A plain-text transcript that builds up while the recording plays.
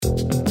You're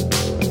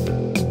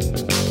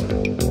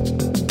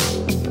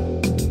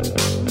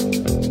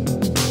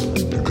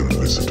gonna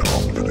listen to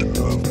Hoffman and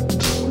Love.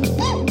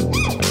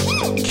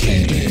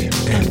 Katie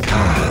and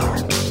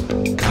Kyle.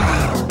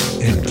 Kyle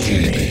and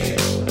Katie.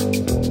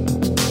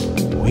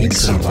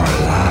 Weeks of our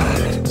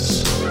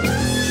lives.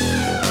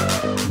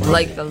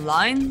 Like the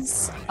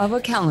lines of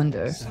a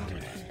calendar,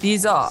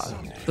 these are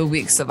the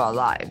weeks of our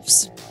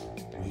lives.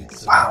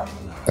 Wow,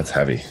 that's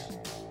heavy.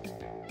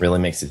 Really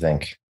makes you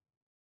think.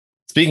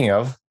 Speaking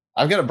of,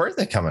 I've got a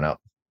birthday coming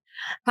up.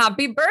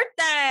 Happy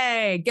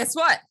birthday! Guess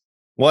what?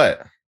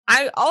 What?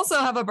 I also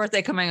have a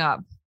birthday coming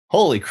up.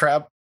 Holy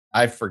crap.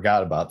 I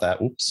forgot about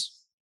that. Oops.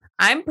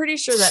 I'm pretty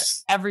sure that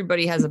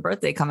everybody has a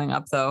birthday coming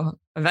up, though,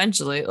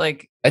 eventually.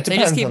 Like, It they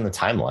just depends keep- on the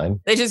timeline.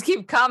 they just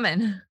keep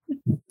coming.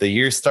 The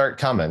years start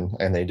coming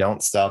and they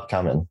don't stop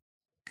coming.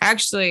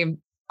 Actually,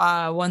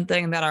 one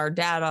thing that our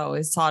dad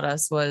always taught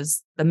us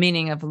was the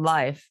meaning of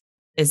life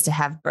is to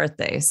have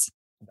birthdays.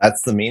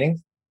 That's the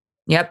meaning.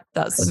 Yep,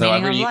 that's the So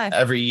meaning of life.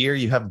 every year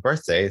you have a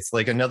birthday. It's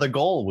like another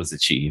goal was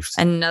achieved.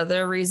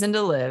 Another reason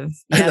to live.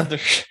 Yep. Another,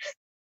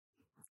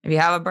 If you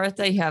have a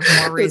birthday, you have more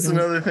that's reasons.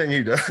 another thing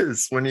he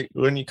does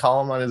when you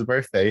call him on his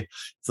birthday.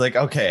 It's like,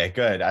 okay,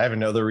 good. I have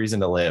another reason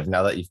to live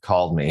now that you've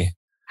called me.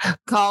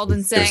 Called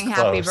and saying It's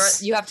happy close.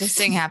 birthday. You have to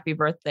sing happy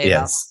birthday.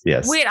 Yes,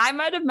 yes. Wait, I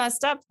might have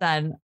messed up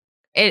then.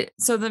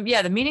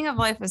 The meaning of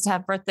life is to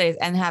have birthdays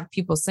and have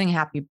people sing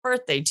happy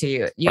birthday to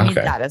you. You need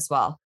Okay. that as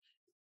well.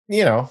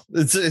 You know,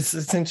 it's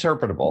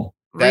interpretable.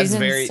 That's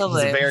Reasons he's to a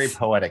live. very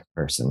poetic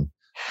person.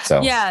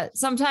 So Yeah,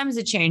 sometimes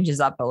it changes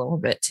up a little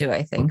bit too,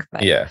 I think.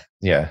 But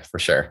yeah, for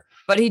sure.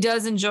 but he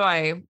does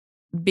enjoy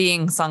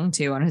being sung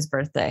to on his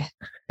birthday.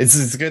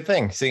 It's a good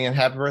thing singing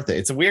happy birthday.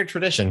 It's a weird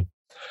tradition.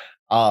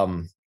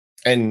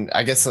 And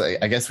I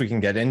guess we can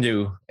get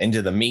into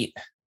the meat.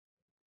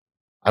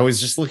 I was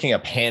just looking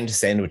up hand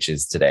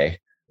sandwiches today.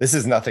 This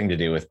has nothing to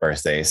do with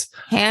birthdays.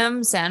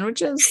 Ham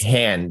sandwiches?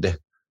 Hand.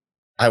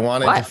 I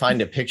wanted to What?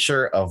 find a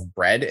picture of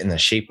bread in the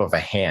shape of a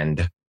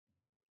hand.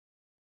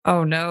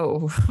 Oh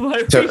no.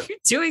 Why So- are you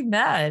doing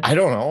that? I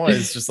don't know.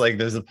 It's just like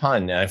there's a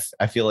pun.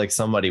 I feel like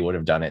somebody would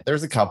have done it.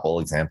 There's a couple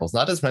examples,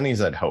 not as many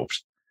as I'd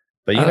hoped,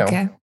 but you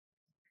know,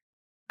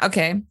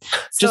 Okay.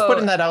 just So-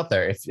 putting that out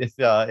there.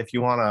 If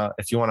you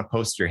wanna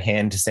post your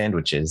hand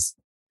sandwiches,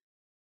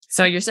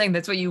 So you're saying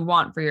that's what you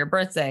want for your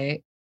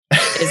birthday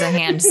is a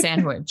hand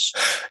sandwich.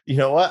 you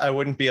know what? I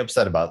wouldn't be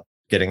upset about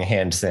getting a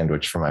hand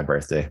sandwich for my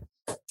birthday.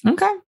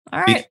 Okay.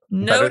 All right. Better-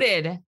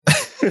 Noted.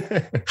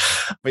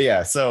 But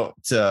yeah, so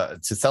to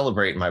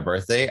celebrate my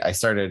birthday, I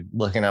started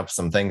looking up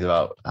some things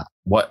about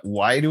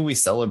why do we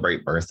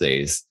celebrate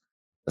birthdays?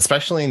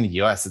 Especially in the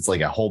US, it's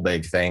like a whole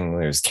big thing.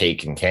 There's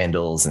cake and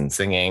candles and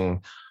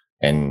singing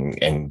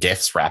and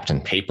gifts wrapped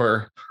in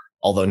paper.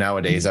 Although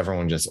nowadays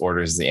everyone just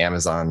orders the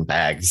Amazon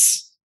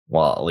bags.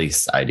 Well, at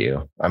least I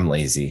do. I'm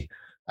lazy.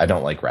 I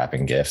don't like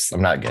wrapping gifts.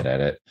 I'm not good at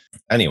it.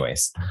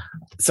 Anyways,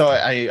 so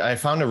I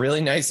found a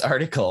really nice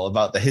article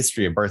about the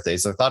history of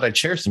birthdays. So I thought I'd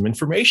share some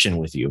information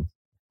with you.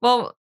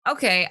 Well,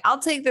 okay, I'll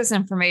take this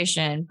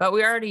information, but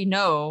we already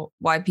know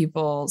why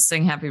people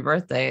sing happy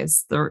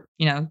birthdays. They're,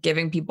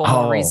 giving people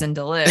more Oh. reason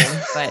to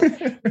live.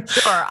 But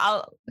sure,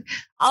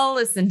 I'll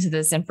listen to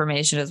this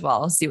information as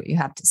well. I'll see what you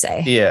have to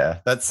say. Yeah,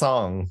 that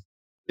song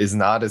is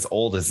not as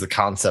old as the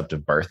concept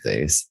of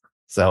birthdays.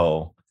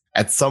 So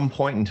at some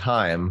point in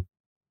time,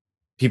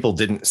 people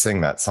didn't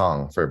sing that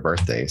song for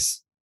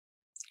birthdays.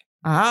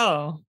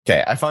 Oh.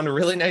 Okay, I found a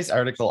really nice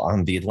article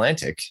on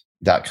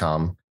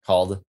theatlantic.com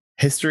called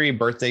History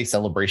Birthday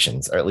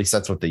Celebrations, or at least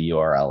that's what the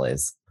URL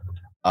is.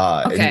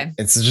 Okay. And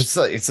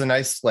it's a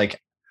nice like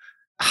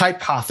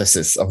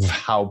hypothesis of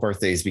how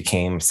birthdays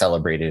became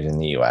celebrated in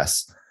the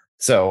US.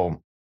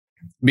 So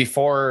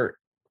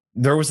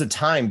there was a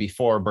time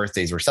before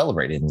birthdays were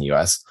celebrated in the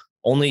US,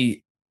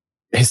 only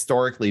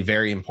historically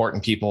very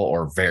important people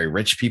or very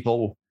rich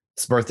people's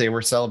birthday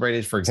were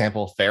celebrated. For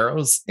example,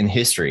 pharaohs in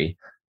history,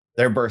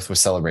 their birth was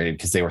celebrated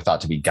because they were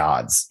thought to be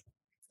gods.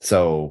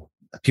 So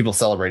people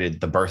celebrated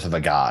the birth of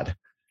a god.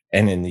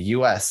 And in the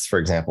US, for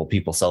example,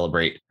 people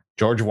celebrate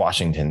George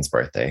Washington's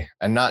birthday.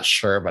 I'm not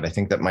sure, but I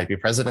think that might be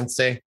President's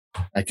Day.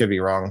 I could be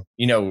wrong.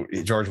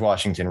 George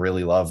Washington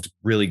really loved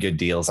really good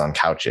deals on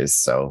couches.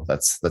 So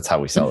that's how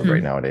we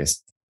celebrate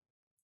nowadays.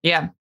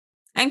 Yeah.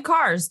 And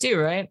cars too,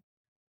 right?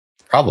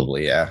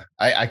 Probably, yeah.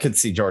 I could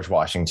see George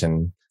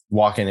Washington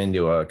walking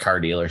into a car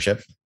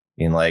dealership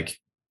being like,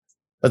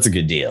 that's a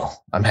good deal.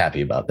 I'm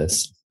happy about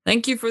this.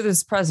 Thank you for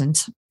this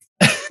present.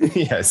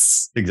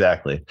 Yes,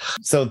 exactly.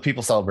 So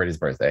people celebrate his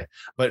birthday,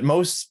 but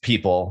most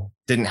people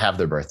didn't have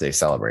their birthday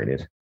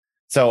celebrated.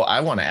 So I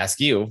want to ask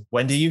you,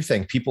 when do you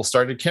think people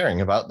started caring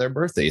about their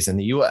birthdays in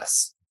the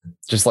US?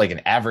 Just like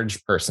an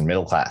average person,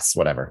 middle class,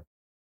 whatever.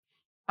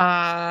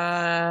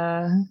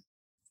 I'm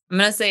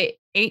going to say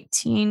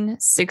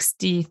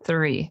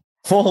 1863.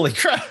 Holy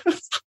crap.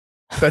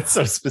 That's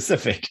so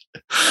specific.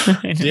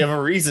 Do you have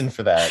a reason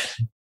for that?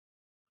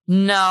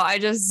 No, I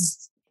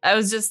was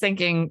just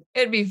thinking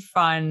it'd be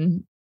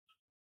fun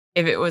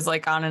if it was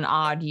like on an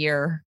odd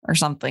year or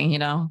something,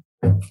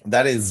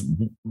 That is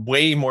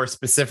way more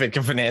specific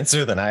of an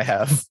answer than I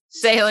have.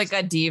 Say like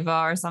a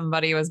diva or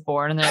somebody was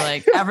born and they're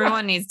like,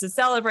 everyone needs to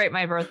celebrate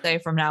my birthday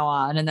from now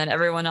on. And then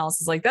everyone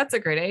else is like, that's a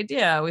great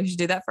idea. We should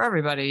do that for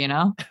everybody, you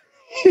know?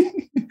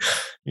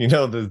 You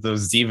know,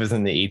 those divas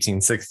in the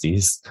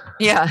 1860s.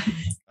 Yeah.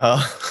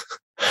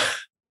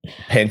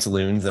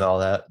 Pantaloons and all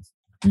that.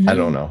 Mhm. I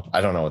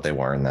don't know what they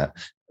wore in that.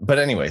 But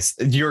anyways,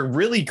 you're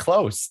really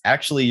close.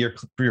 Actually,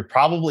 you're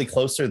probably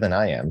closer than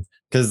I am,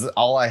 because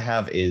all I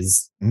have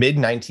is mid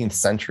 19th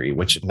century,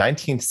 which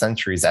 19th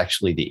century is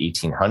actually the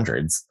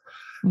 1800s.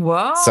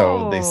 Whoa.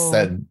 So they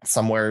said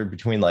somewhere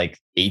between like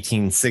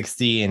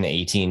 1860 and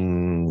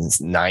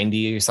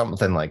 1890 or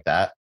something like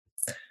that.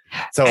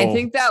 So I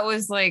think that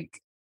was like,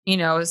 you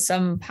know,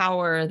 some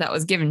power that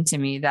was given to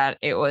me that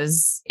it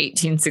was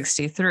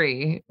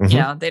 1863. Mhm. You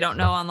know, they don't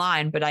know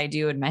online, but I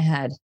do in my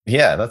head.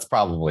 yeah, that's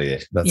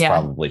probably Yeah.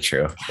 probably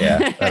true.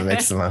 Yeah, that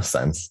makes the most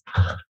sense.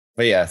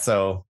 But yeah,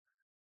 so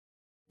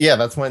yeah,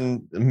 that's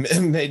when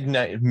mid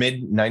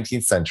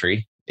 19th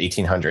century,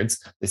 1800s,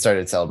 they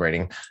started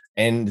celebrating.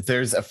 And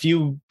there's a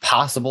few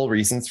possible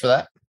reasons for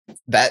that.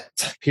 That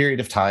period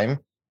of time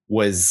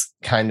was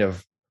kind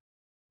of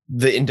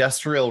the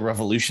Industrial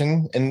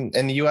Revolution in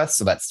the US.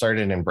 So that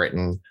started in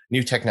Britain.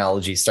 New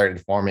technology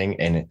started forming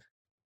and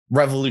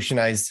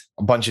revolutionized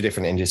a bunch of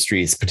different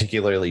industries,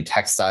 particularly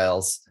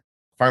textiles.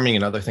 Farming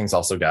and other things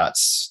also got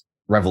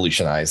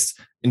revolutionized.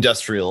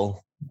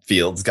 Industrial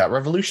fields got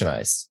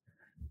revolutionized,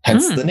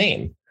 hence the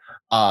name.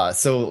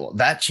 So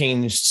that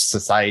changed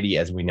society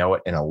as we know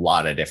it in a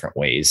lot of different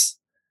ways.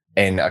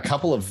 And a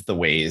couple of the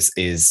ways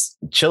is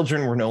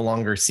children were no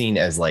longer seen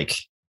as like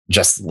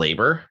just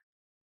labor.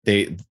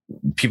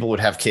 People would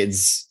have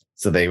kids,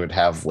 so they would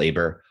have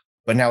labor.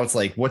 But now it's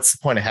like, what's the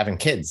point of having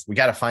kids? We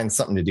got to find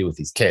something to do with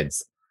these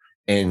kids.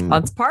 And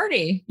Let's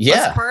party.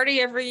 Yeah. Let's party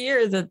every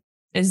year that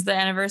is the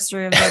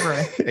anniversary of their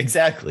birth.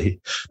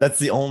 Exactly. That's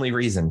the only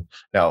reason.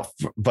 No,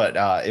 but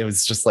it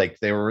was just like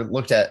they were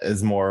looked at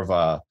as more of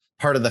a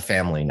part of the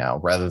family now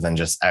rather than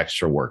just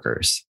extra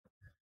workers.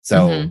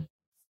 So Mhm.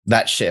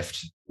 that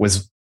shift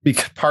was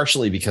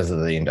partially because of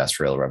the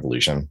Industrial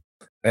Revolution.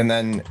 And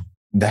then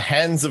the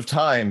hands of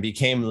time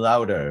became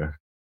louder.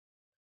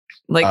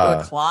 Like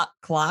the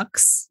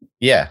clocks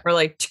Yeah. were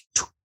like,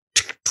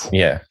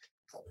 Yeah.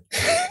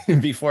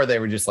 Before they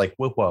were just like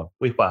whoop whoop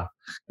whoop whoop.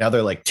 Now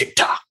they're like tick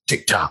tock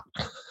tick tock.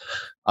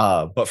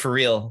 But for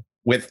real,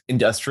 with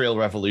Industrial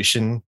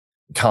Revolution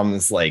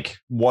comes like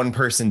one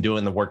person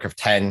doing the work of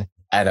 10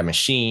 at a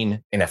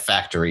machine in a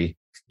factory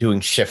doing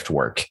shift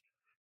work.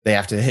 They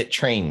have to hit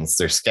trains,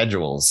 their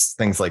schedules,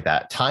 things like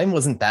that. Time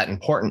wasn't that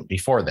important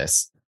before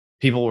this.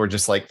 People were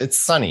just like, it's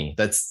sunny.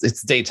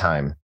 It's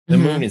daytime. The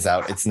Mhm. moon is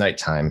out. It's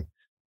nighttime.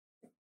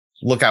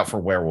 Look out for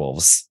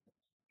werewolves.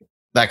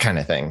 That kind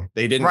of thing.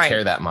 They didn't Right.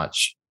 care that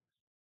much.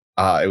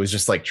 It was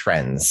just like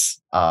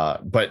trends.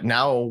 But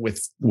now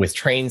with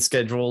train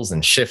schedules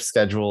and shift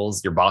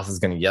schedules, your boss is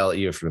going to yell at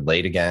you if you're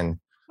late again.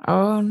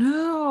 oh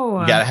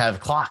no. You got to have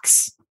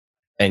clocks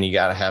and you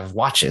got to have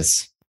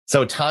watches.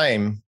 So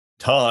time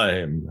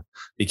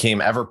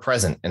became ever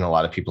present in a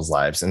lot of people's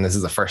lives. And this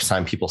is the first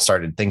time people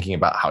started thinking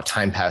about how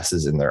time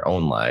passes in their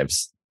own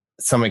lives.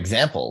 Some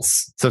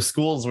examples. So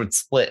schools would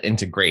split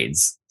into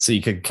grades. So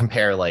you could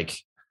compare like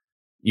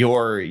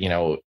you're,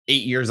 8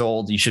 years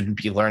old, you should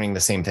be learning the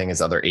same thing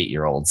as other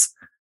 8-year-olds.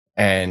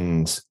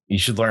 And you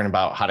should learn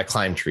about how to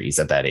climb trees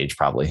at that age,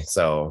 probably.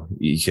 So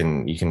you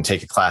can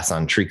take a class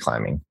on tree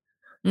climbing.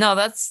 No,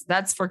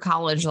 that's for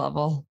college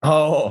level.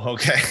 Oh,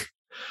 okay.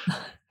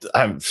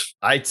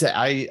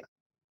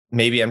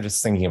 Maybe I'm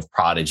just thinking of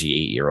prodigy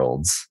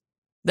 8-year-olds.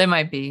 They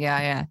might be.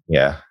 Yeah.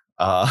 Yeah.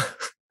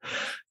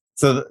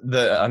 So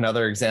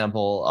another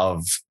example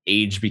of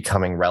age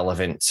becoming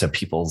relevant to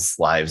people's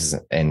lives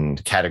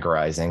and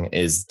categorizing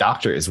is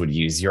doctors would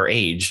use your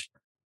age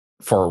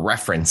for a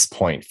reference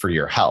point for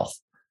your health.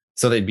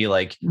 So they'd be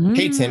like,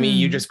 hey, Timmy,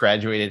 you just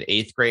graduated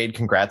 8th grade.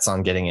 Congrats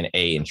on getting an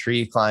A in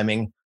tree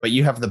climbing, but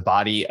you have the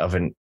body of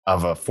a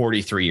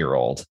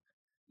 43-year-old.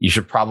 You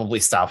should probably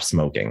stop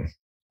smoking.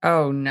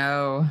 Oh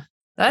no.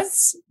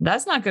 That's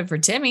not good for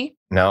Timmy.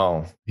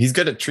 No, he's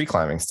good at tree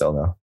climbing still,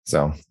 though.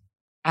 So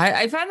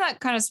I find that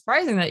kind of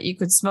surprising that you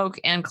could smoke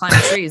and climb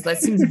trees.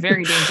 That seems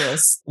very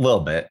dangerous. a little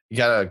bit. You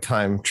got to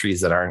climb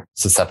trees that aren't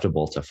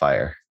susceptible to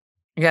fire.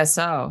 I guess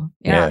so.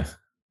 Yeah.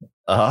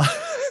 That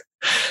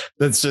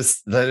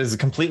is a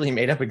completely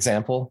made up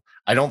example.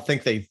 I don't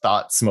think they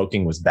thought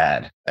smoking was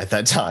bad at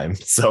that time.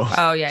 So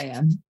Oh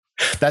yeah.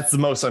 that's the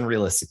most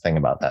unrealistic thing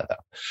about that,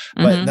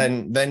 though. Mhm.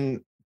 But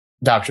then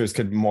doctors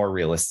could more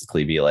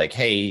realistically be like,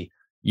 hey,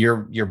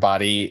 your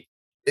body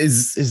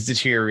is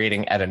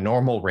deteriorating at a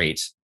normal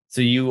rate. So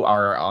you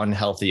are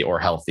unhealthy or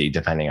healthy,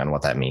 depending on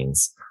what that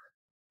means,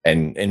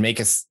 and make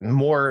us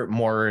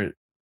more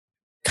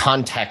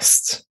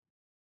context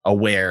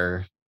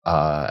aware.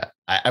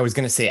 I was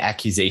going to say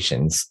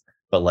accusations,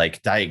 but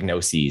like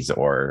diagnoses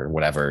or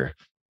whatever,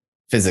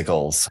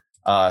 physicals.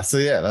 So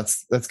yeah,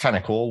 that's kind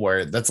of cool.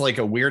 Where that's like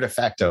a weird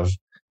effect of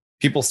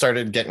people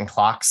started getting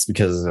clocks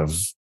because of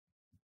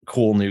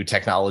cool new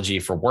technology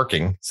for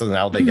working. So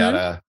now they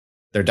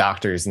their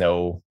doctors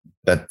know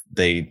that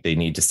they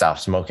need to stop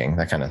smoking,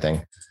 that kind of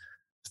thing.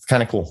 It's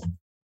kind of cool.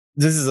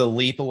 This is a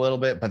leap a little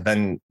bit, but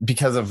then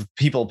because of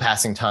people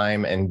passing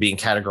time and being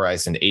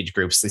categorized into age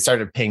groups, they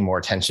started paying more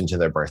attention to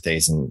their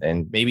birthdays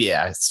and maybe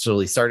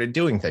actually started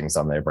doing things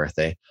on their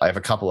birthday. I have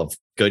a couple of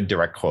good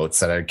direct quotes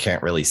that I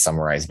can't really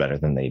summarize better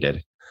than they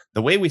did.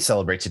 The way we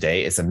celebrate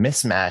today is a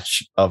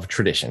mismatch of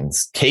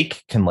traditions.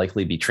 Cake can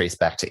likely be traced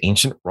back to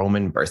ancient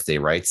Roman birthday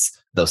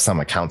rites, though some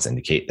accounts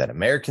indicate that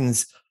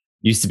Americans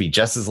used to be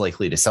just as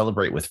likely to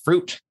celebrate with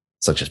fruit,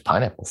 such as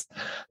pineapples.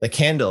 The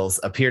candles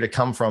appear to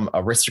come from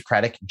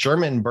aristocratic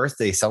German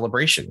birthday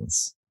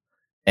celebrations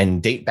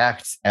and date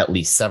back at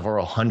least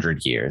several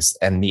hundred years.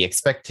 And the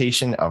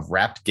expectation of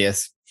wrapped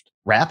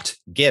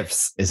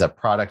gifts is a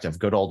product of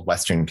good old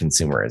Western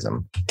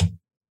consumerism.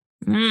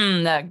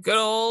 That good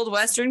old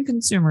Western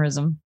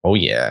consumerism. Oh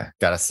yeah,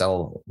 gotta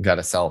sell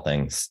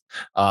things.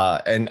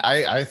 And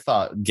I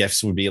thought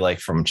gifts would be like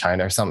from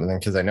China or something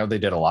because I know they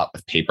did a lot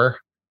with paper.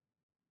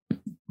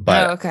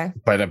 But okay.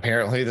 But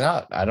apparently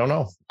not. I don't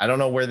know. I don't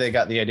know where they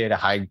got the idea to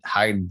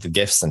hide the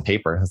gifts in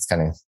paper. That's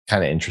kind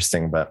of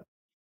interesting. But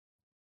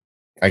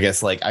I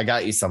guess like I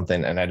got you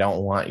something and I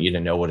don't want you to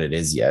know what it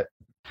is yet.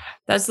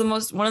 That's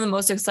one of the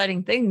most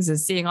exciting things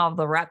is seeing all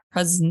the wrapped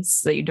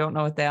presents that you don't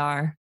know what they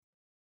are.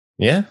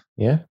 Yeah,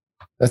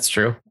 that's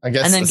true. I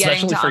guess, and then especially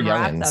getting to for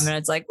unwrap youngins. them, and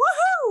it's like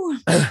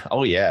woohoo!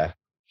 Oh yeah,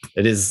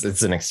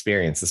 it's an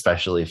experience,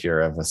 especially if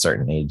you're of a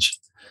certain age.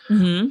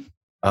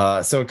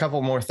 Mm-hmm. So a couple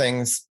more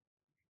things.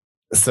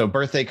 So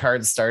birthday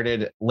cards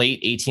started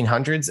late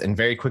 1800s and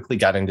very quickly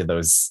got into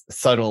those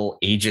subtle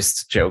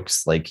ageist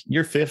jokes like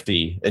you're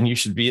 50 and you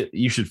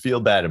should feel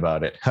bad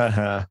about it.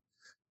 Or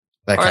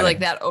like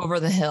that over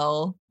the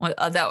hill.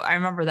 That I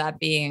remember that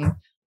being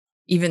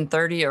even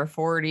 30 or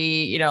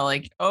 40,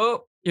 like,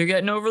 oh, you're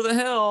getting over the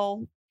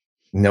hill.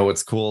 Know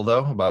what's cool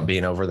though about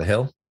being over the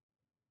hill?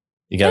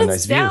 You got a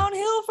nice view.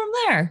 Downhill from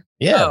there.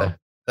 Yeah,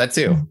 that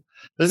too.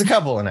 There's a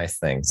couple of nice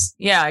things.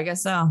 Yeah, I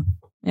guess so.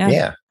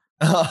 Yeah.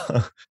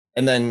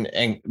 And then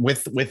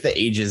with the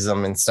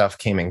ageism and stuff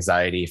came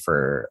anxiety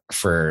for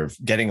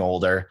getting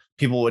older.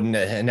 People would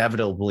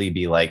inevitably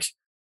be like,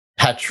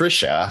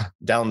 Patricia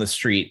down the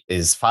street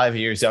is 5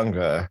 years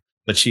younger,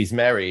 but she's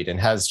married and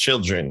has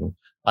children.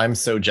 I'm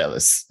so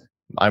jealous.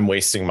 I'm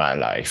wasting my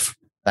life.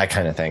 That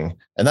kind of thing.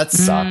 And that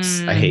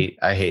sucks. I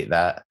hate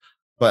that.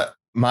 But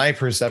my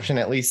perception,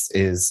 at least,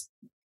 is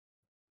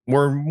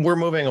we're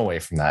moving away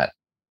from that.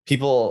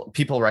 People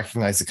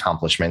recognize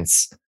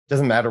accomplishments.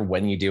 Doesn't matter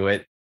when you do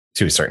it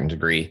to a certain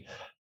degree.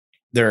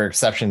 There are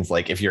exceptions,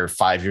 like if you're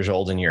 5 years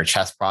old and you're a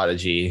chess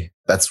prodigy,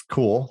 that's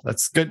cool.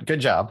 That's good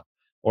job.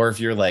 Or if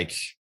you're like,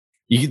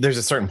 there's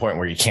a certain point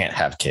where you can't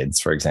have kids,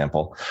 for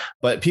example.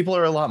 But people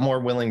are a lot more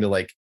willing to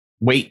like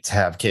wait to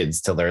have kids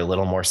till they're a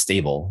little more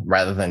stable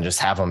rather than just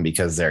have them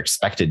because they're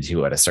expected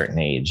to at a certain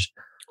age.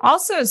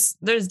 Also,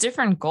 there's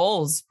different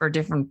goals for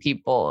different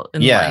people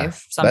in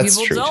life. Some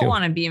people don't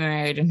want to be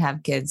married and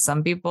have kids.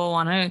 Some people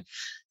want to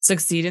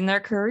succeed in their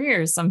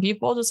careers. Some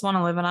people just want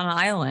to live on an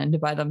island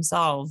by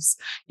themselves.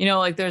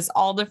 Like there's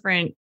all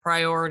different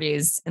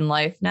priorities in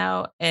life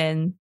now,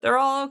 and they're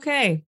all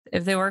okay.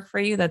 If they work for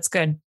you, that's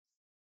good.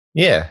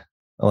 Yeah,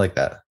 I like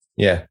that.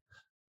 Yeah.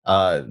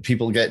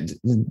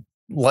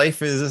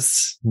 Life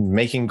is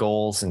making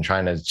goals and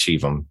trying to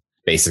achieve them,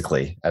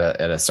 basically, at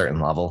a certain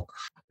level.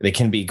 They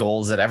can be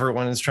goals that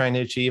everyone is trying to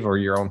achieve or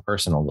your own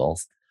personal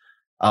goals.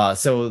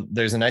 So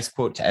there's a nice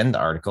quote to end the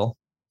article.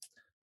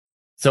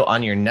 So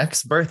on your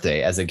next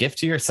birthday, as a gift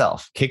to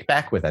yourself, kick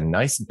back with a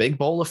nice big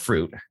bowl of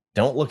fruit.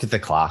 Don't look at the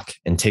clock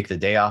and take the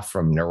day off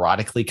from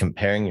neurotically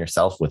comparing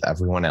yourself with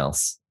everyone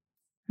else.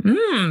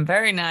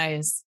 Very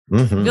nice.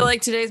 Mm-hmm. I feel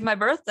like today's my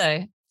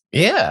birthday.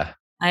 Yeah,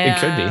 it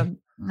could be.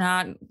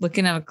 Not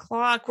looking at a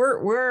clock.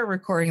 We're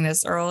recording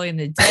this early in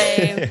the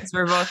day because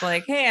we're both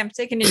like, hey, I'm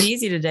taking it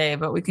easy today,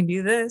 but we can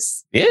do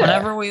this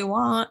whenever we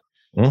want.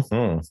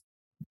 Mm-hmm.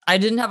 I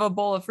didn't have a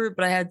bowl of fruit,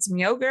 but I had some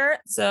yogurt,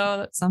 so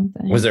that's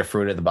something. Was there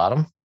fruit at the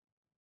bottom?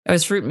 It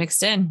was fruit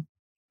mixed in.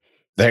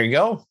 There you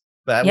go.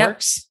 That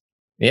works.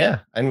 Yeah,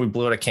 and we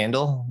blew out a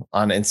candle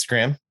on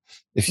Instagram.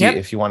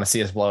 If you want to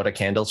see us blow out a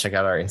candle, check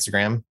out our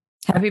Instagram.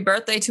 Happy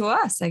birthday to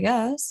us, I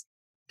guess.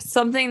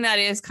 Something that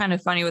is kind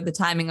of funny with the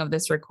timing of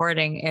this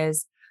recording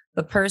is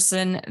the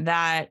person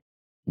that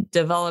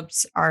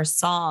developed our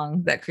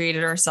song, that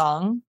created our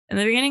song in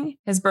the beginning,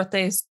 his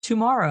birthday is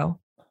tomorrow.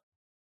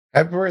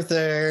 Happy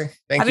birthday.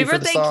 Happy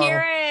birthday,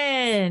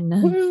 Kieran.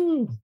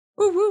 Woo.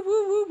 Woo, woo,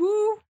 woo, woo,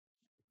 woo.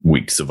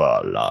 Weeks of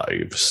Our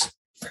Lives.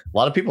 A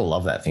lot of people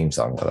love that theme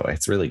song, by the way.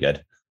 It's really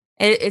good.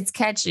 It's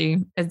catchy.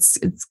 It's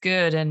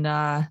good. And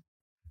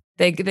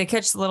they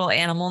catch the little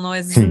animal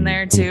noises in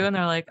there too. And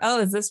they're like,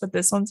 oh, is this what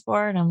this one's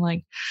for? And I'm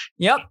like,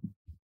 yep.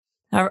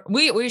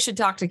 We should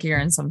talk to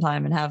Kieran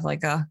sometime and have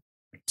like to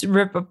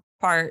rip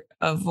apart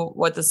of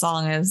what the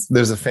song is.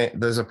 There's a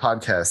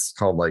podcast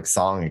called like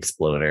Song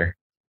Exploder.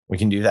 We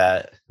can do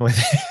that.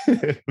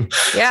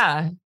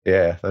 Yeah.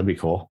 Yeah, that'd be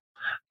cool.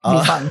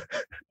 Be fun.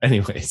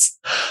 Anyways,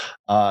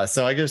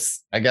 so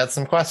I got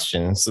some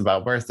questions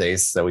about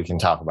birthdays that we can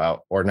talk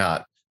about or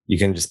not. You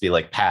can just be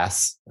like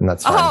pass, and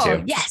that's fine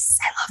too. Yes,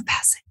 I love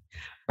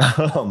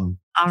passing.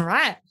 All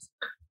right.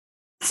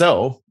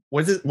 So,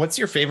 what's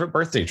your favorite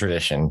birthday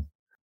tradition?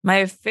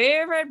 My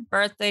favorite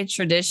birthday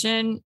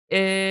tradition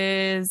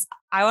is,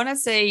 I want to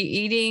say,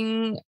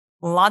 eating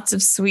lots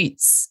of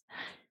sweets,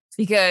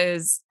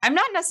 because I'm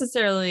not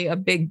necessarily a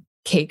big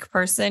cake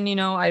person. You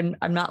know, I'm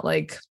not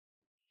like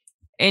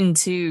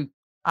into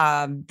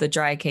the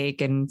dry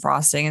cake and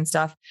frosting and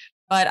stuff,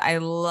 but I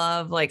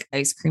love like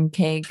ice cream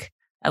cake.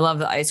 I love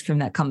the ice cream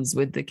that comes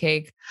with the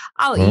cake.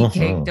 I'll eat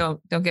cake.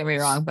 Don't get me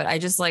wrong, but I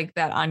just like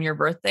that on your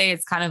birthday.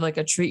 It's kind of like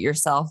a treat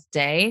yourself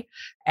day,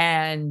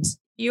 and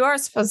you are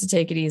supposed to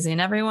take it easy,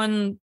 and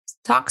everyone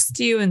talks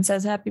to you and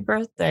says happy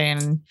birthday,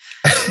 and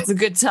it's a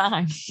good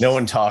time. No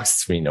one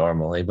talks to me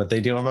normally, but they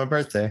do on my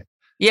birthday.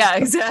 Yeah,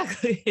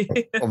 exactly.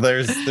 Well,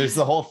 there's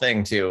the whole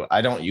thing too. I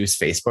don't use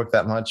Facebook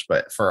that much,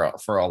 but for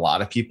a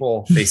lot of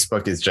people,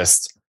 Facebook is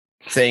just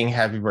saying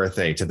happy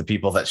birthday to the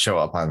people that show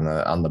up on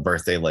the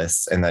birthday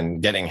list, and then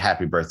getting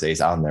happy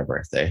birthdays on their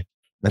birthday.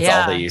 That's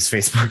all they use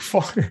Facebook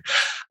for.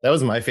 That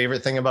was my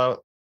favorite thing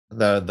about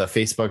the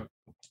Facebook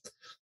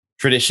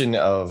tradition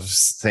of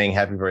saying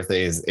happy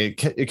birthday. Is it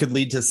could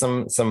lead to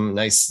some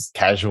nice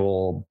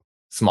casual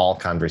small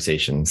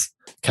conversations,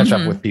 catch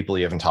up with people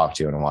you haven't talked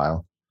to in a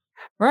while.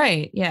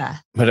 Right. Yeah.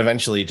 But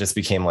eventually it just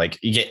became like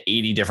you get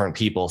 80 different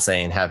people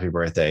saying happy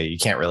birthday. You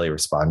can't really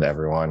respond to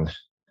everyone.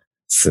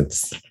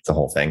 It's the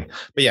whole thing.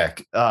 But yeah,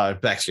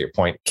 back to your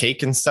point,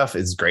 cake and stuff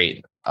is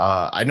great.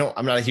 I'm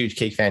not a huge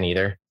cake fan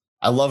either.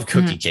 I love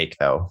cookie cake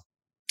though.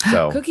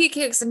 So cookie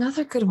cake's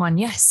another good one.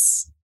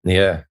 Yes.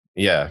 Yeah.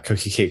 Yeah.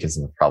 Cookie cake is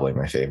probably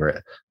my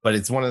favorite, but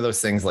it's one of those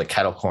things like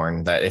kettle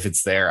corn that if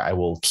it's there, I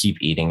will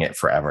keep eating it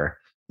forever.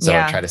 So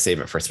I try to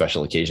save it for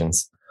special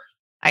occasions.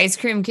 Ice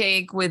cream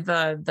cake with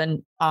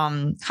the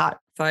hot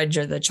fudge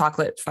or the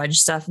chocolate fudge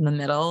stuff in the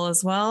middle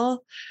as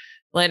well.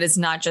 Like it's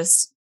not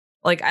just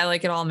like, I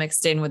like it all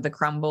mixed in with the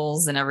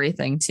crumbles and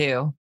everything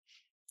too.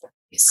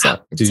 So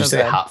did you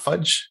say hot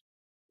fudge?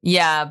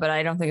 Yeah, but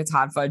I don't think it's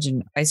hot fudge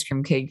and ice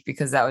cream cake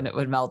because that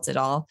would melt it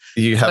all.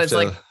 You have to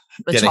like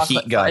get a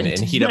heat gun and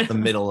heat up the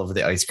middle of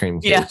the ice cream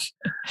cake.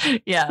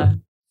 Yeah.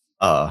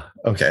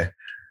 Okay.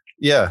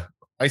 Yeah.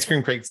 Ice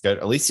cream cake's good.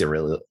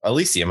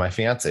 Alicia, my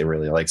fiance,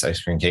 really likes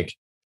ice cream cake.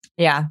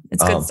 Yeah,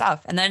 it's good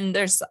stuff. And then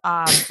there's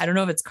I don't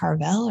know if it's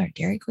Carvel or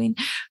Dairy Queen,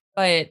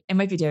 but it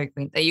might be Dairy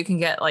Queen, that you can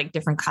get like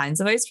different kinds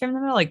of ice cream in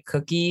the middle, like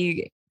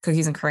cookies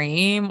and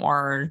cream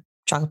or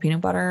chocolate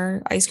peanut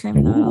butter ice cream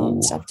in the middle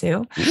and stuff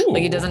too. Ooh.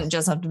 Like it doesn't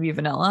just have to be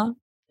vanilla.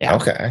 Yeah.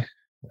 Okay.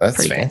 That's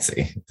pretty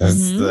fancy.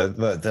 That's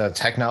the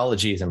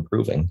technology is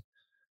improving.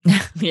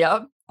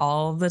 Yep.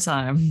 All the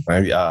time.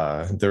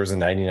 There was a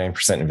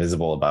 99%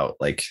 Invisible about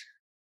like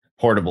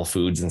portable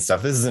foods and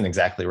stuff. This isn't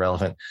exactly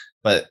relevant,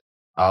 but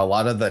a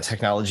lot of the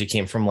technology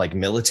came from like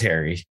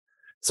military.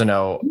 So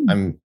now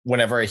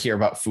whenever I hear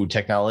about food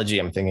technology,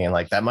 I'm thinking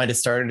like that might have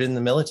started in the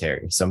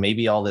military. So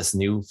maybe all this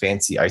new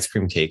fancy ice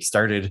cream cake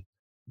started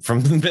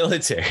from the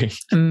military.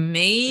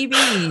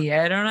 Maybe.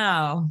 I don't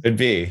know. Could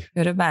be.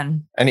 Could have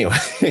been.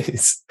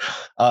 Anyways,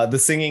 the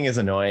singing is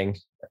annoying.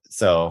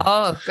 So.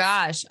 Oh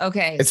gosh.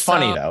 Okay. It's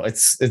funny though.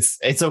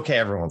 It's okay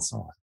every once in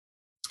a while.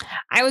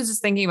 I was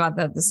just thinking about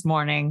that this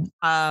morning.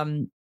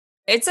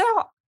 It's a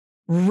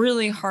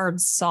really hard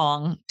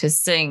song to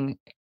sing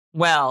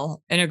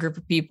well in a group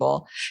of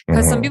people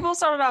because some people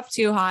started off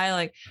too high,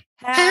 like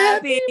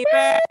happy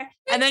birthday,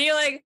 and then you're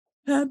like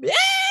happy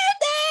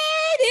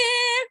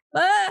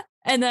birthday,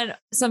 and then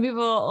some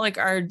people like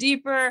are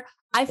deeper.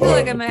 I feel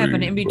like I might have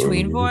an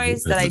in-between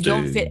voice that I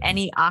don't fit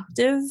any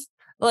octave.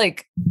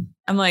 Like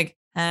I'm like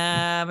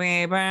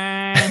happy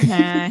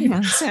birthday.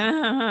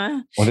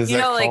 What is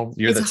that called? Like,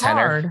 you're the tenor.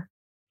 Hard.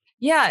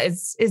 Yeah,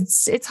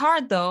 it's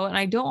hard though, and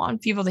I don't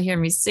want people to hear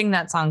me sing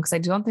that song because I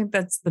don't think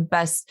that's the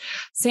best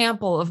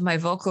sample of my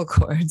vocal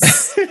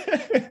cords.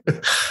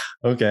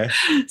 Okay.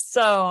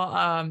 So,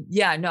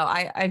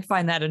 I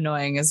find that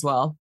annoying as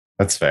well.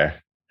 That's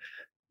fair.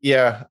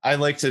 Yeah, I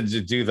like to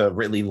do the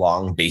really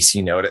long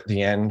bassy note at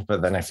the end,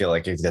 but then I feel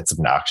like it gets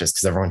obnoxious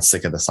because everyone's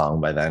sick of the song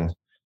by then.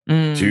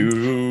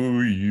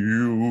 To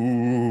you.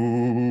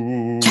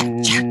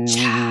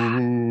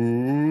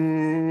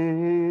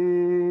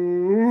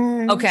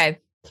 Okay.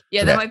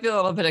 Yeah, that might be a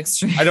little bit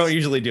extreme. I don't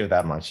usually do it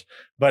that much,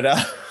 but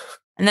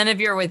and then if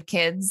you're with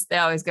kids, they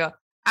always go,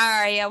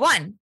 are you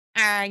 1?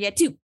 Are you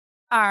 2?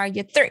 Are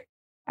you 3?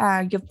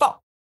 Are you 4?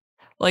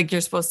 Like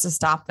you're supposed to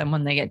stop them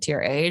when they get to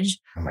your age.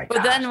 Oh my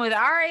but then with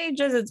our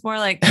ages, it's more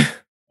like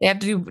they have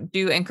to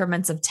do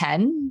increments of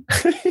 10.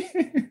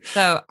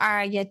 So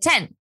are you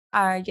 10?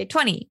 Are you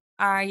 20?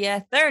 Are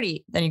you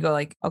 30? Then you go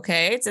like,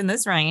 okay, it's in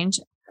this range.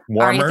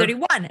 Warmer. Are you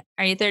 31?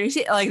 Are you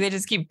 32? Like they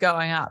just keep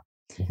going up.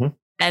 Mm-hmm.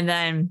 And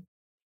then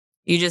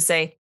you just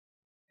say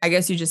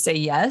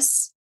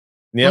yes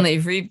when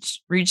they've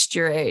reached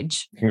your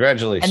age.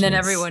 Congratulations. And then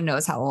everyone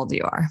knows how old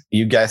you are.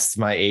 You guessed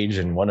my age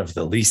in one of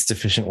the least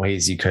efficient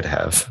ways you could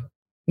have.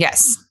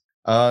 Yes.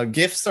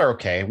 Gifts are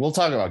okay. We'll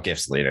talk about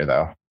gifts later,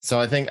 though. So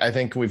I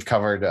think we've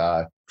covered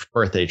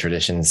birthday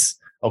traditions.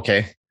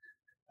 Okay.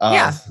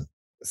 Yeah.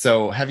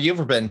 So have you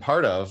ever been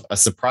part of a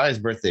surprise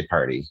birthday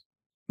party?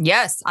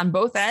 Yes, on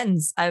both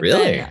ends. I've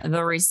been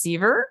the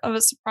receiver of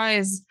a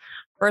surprise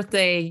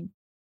birthday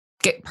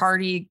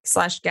party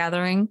 /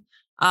 gathering,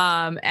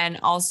 and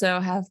also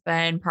have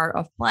been part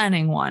of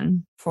planning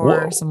one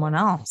for someone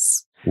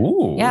else.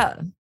 Ooh. Yeah.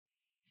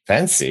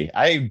 Fancy.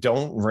 I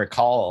don't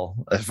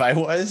recall if I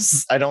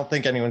was. I don't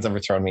think anyone's ever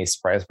thrown me a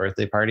surprise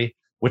birthday party,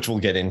 which we'll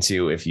get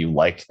into if you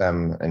like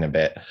them in a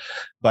bit.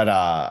 But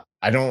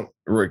I don't.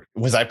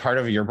 Was I part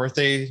of your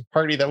birthday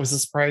party that was a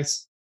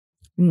surprise?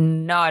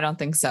 No, I don't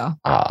think so.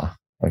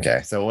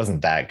 Okay. So it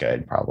wasn't that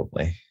good,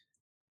 probably.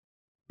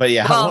 But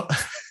yeah. Well,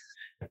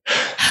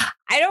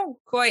 I don't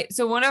quite.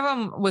 So one of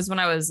them was when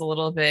I was a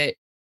little bit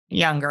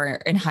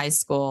younger in high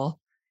school.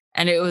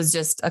 And it was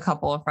just a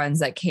couple of friends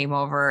that came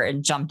over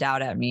and jumped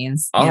out at me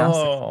and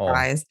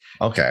surprise.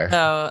 Okay.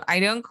 So I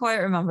don't quite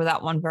remember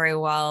that one very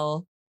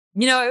well.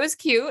 It was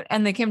cute,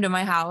 and they came to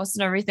my house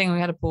and everything.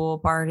 We had a pool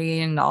party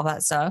and all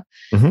that stuff.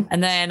 Mm-hmm.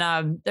 And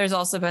then there's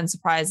also been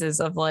surprises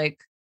of like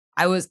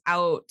I was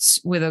out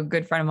with a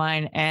good friend of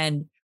mine,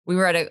 and we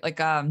were at a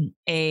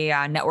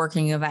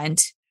networking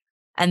event,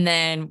 and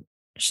then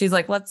she's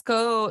like, let's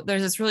go.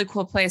 There's this really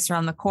cool place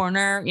around the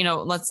corner.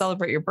 Let's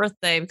celebrate your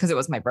birthday, because it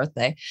was my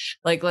birthday.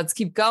 Like, let's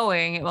keep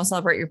going. We'll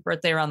celebrate your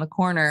birthday around the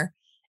corner.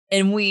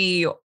 And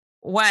we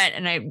went,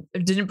 and I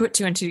didn't put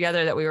two and two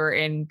together that we were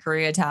in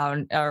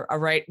Koreatown,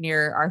 right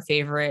near our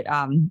favorite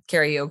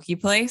karaoke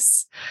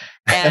place.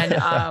 And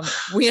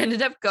we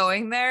ended up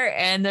going there,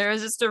 and there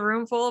was just a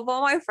room full of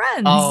all my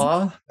friends.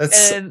 Oh,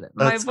 that's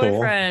my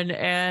boyfriend cool.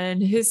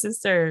 And his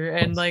sister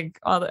and like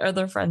all the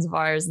other friends of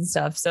ours and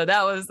stuff. So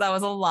that was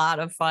a lot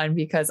of fun,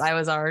 because I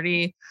was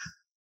already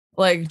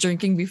like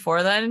drinking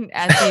before then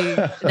at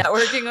the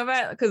networking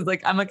event, because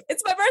like I'm like,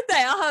 it's my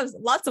birthday, I'll have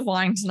lots of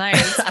wine tonight,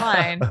 it's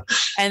fine.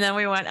 And then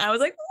we went, I was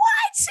like,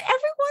 what?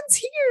 Everyone's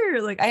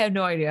here. Like, I had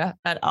no idea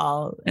at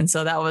all. And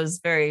so that was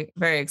very,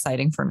 very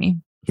exciting for me.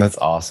 That's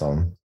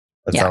awesome.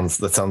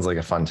 That sounds like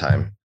a fun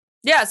time.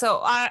 Yeah. So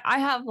I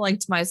have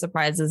liked my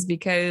surprises,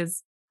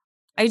 because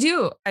I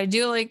do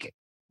like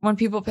when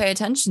people pay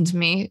attention to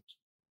me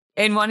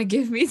and want to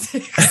give me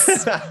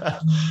things.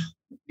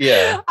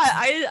 Yeah.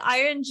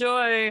 I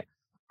enjoy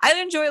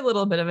a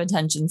little bit of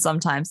attention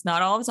sometimes,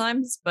 not all the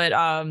times, but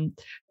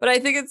I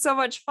think it's so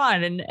much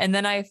fun. And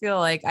then I feel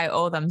like I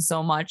owe them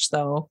so much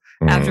though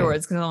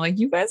afterwards, because I'm like,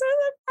 you guys are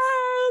the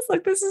best.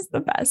 Like, this is the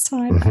best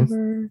time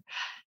ever.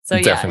 So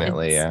yeah,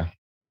 definitely.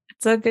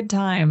 It's a good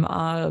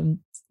time.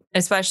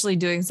 Especially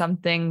doing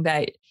something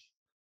that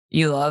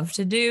you love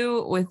to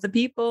do with the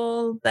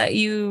people that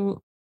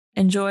you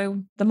enjoy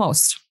the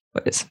most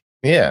with.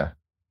 Yeah.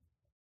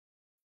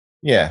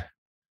 Yeah.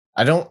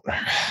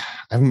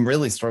 I'm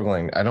really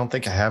struggling. I don't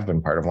think I have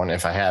been part of one.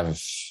 If I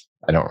have,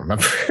 I don't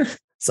remember.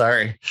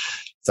 Sorry,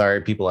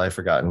 people. I've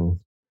forgotten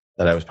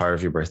that I was part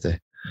of your birthday.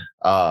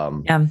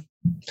 Yeah.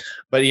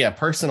 But yeah,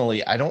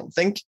 personally, I don't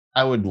think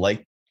I would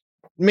like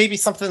maybe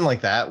something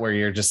like that, where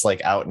you're just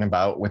like out and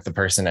about with the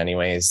person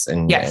anyways.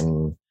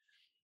 And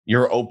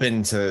you're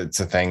open to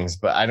things,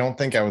 but I don't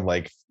think I would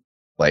like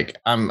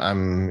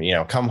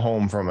I'm come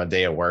home from a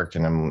day of work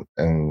and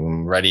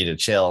I'm ready to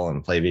chill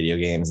and play video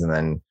games, and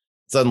then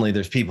suddenly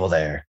there's people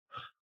there.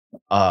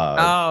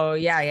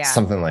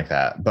 Something like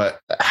that. But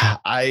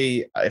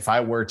if I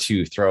were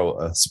to throw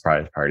a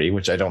surprise party,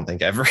 which I don't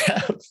think I ever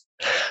have,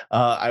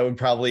 I would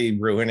probably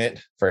ruin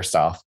it, first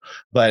off.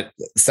 But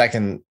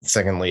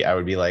secondly, I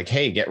would be like,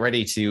 hey, get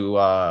ready to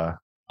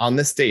on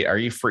this date, are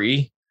you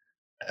free?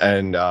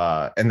 And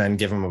then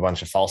give them a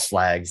bunch of false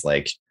flags,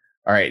 like,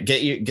 all right,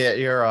 get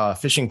your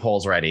fishing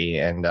poles ready,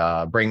 and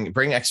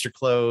bring extra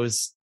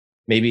clothes,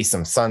 maybe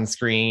some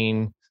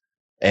sunscreen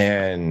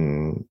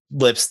and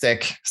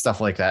lipstick,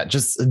 stuff like that.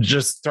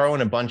 Just throw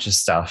in a bunch of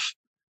stuff,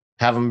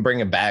 have them bring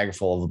a bag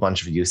full of a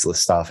bunch of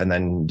useless stuff, and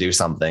then do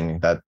something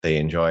that they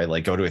enjoy,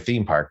 like go to a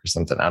theme park or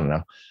something. I don't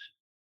know.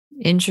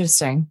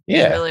 Interesting.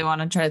 Yeah. You really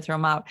want to try to throw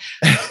them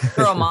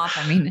off.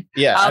 I mean,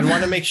 yeah, I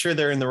want to make sure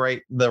they're in the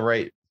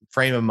right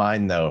frame of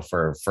mind though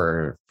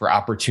for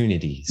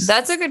opportunities.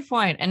 That's a good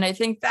point. And I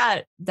think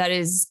that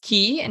is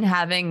key in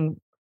having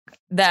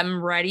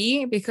them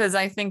ready, because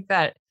I think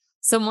that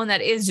someone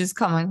that is just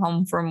coming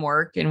home from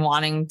work and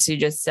wanting to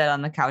just sit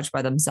on the couch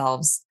by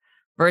themselves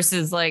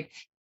versus like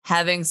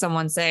having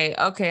someone say,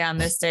 okay, on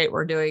this date,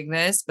 we're doing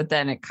this, but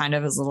then it kind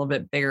of is a little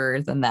bit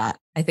bigger than that.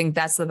 I think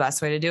that's the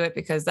best way to do it,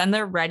 because then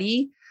they're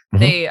ready. Mm-hmm.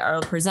 They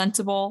are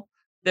presentable.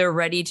 They're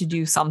ready to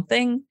do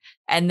something.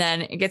 And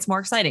then it gets more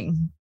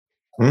exciting.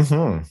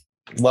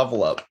 Mm-hmm.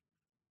 Level up.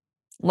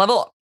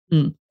 Level up.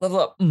 Level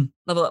up.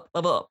 Level up.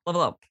 Level up.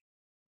 Level up.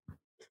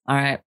 All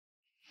right.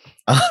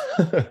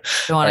 Don't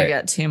want to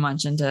get too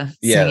much into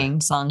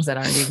singing songs that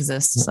already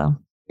exist. So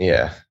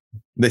yeah,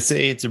 they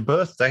say it's your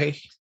birthday.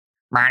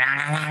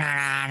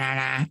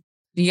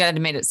 You got to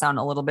make it sound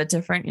a little bit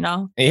different, you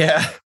know?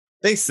 Yeah,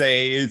 they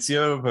say it's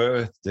your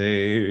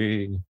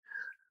birthday.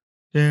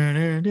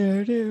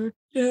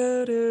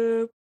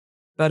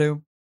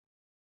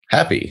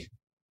 Happy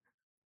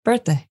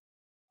birthday.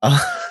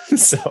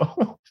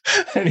 So,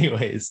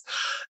 anyways,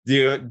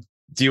 do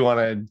you want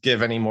to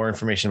give any more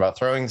information about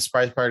throwing the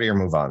surprise party or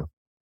move on?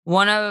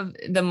 One of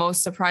the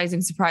most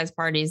surprising surprise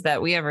parties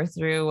that we ever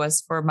threw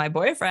was for my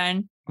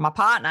boyfriend, my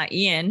partner,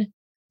 Ian.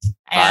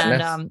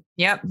 And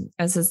it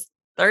was his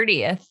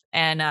 30th.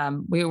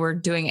 And we were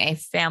doing a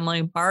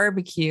family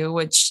barbecue,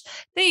 which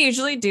they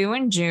usually do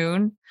in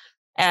June.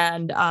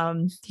 And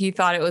he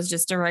thought it was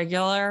just a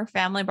regular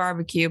family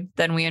barbecue.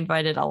 Then we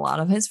invited a lot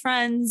of his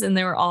friends and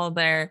they were all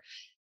there.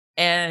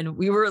 And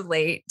we were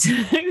late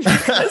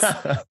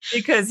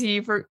because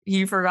he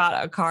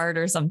forgot a card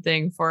or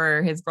something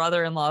for his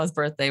brother-in-law's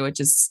birthday, which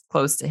is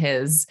close to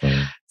his.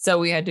 So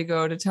we had to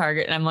go to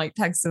Target, and I'm like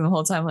texting the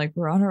whole time, like,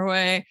 we're on our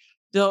way.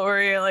 Don't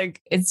worry. Like,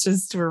 it's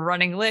just, we're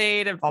running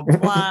late and blah, blah,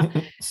 blah.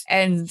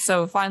 And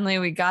so finally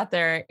we got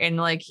there, and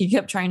like, he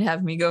kept trying to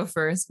have me go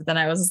first, but then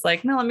I was just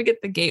like, no, let me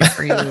get the gate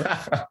for you.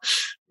 And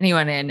he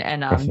went in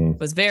and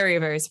was very,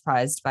 very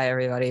surprised by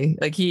everybody.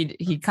 Like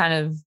he kind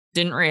of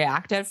didn't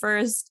react at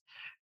first,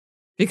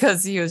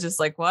 because he was just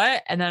like,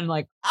 what? And then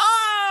like, what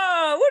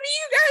are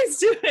you guys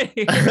doing?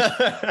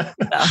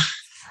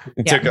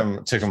 It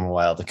took him a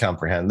while to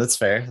comprehend. That's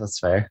fair.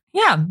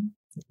 Yeah.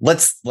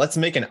 Let's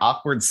make an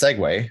awkward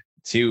segue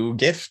to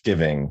gift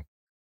giving.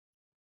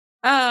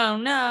 Oh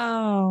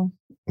no.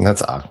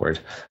 That's awkward.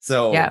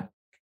 So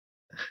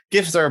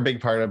gifts are a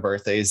big part of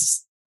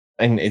birthdays,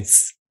 and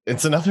it's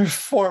another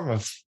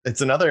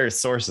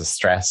source of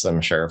stress, I'm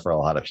sure, for a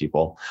lot of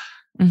people.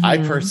 Mm-hmm. I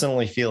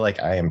personally feel like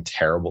I am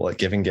terrible at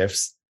giving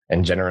gifts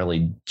and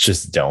generally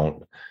just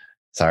don't.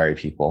 Sorry,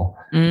 people.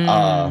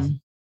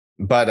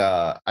 But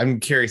I'm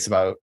curious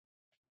about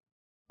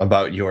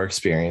your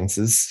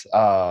experiences.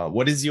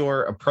 What is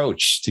your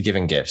approach to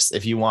giving gifts?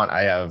 If you want,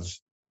 I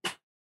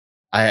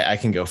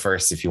can go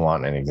first if you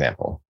want an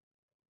example.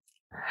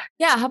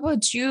 Yeah, how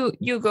about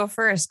you go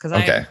first? Because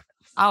I'm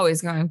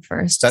always going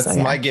first. That's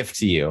my gift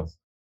to you,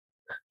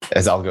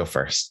 as I'll go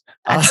first.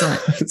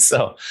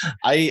 So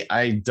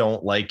I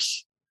don't like,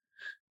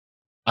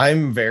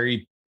 I'm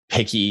very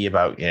picky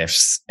about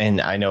gifts, and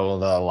I know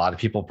that a lot of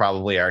people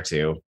probably are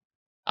too.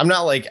 I'm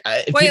not like,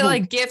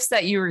 like gifts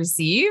that you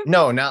receive?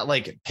 No, not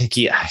like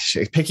picky.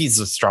 Picky is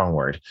a strong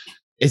word.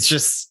 It's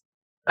just,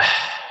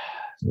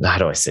 how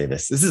do I say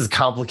this? This is a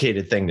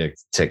complicated thing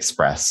to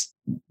express.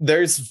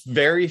 There's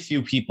very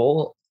few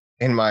people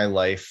in my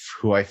life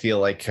who I feel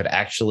like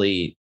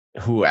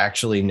who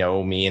actually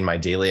know me and my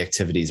daily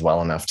activities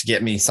well enough to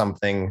get me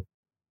something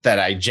that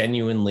I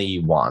genuinely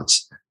want.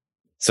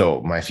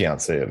 So my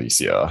fiance,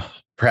 Alicia,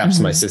 perhaps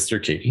my sister,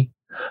 Katie.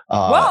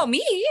 Whoa,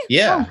 me?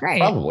 Yeah, great.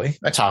 Probably.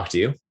 I talk to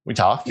you. We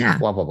talk,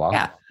 blah, blah, blah.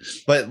 Yeah.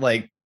 But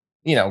like,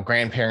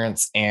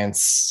 grandparents,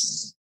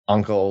 aunts,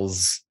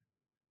 uncles,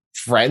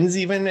 friends,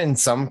 even in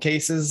some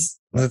cases,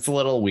 it's a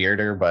little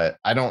weirder, but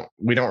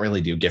we don't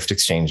really do gift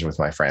exchange with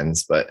my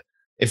friends. But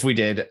if we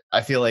did,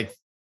 I feel like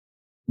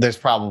they'd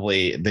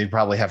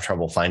probably have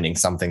trouble finding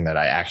something that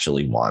I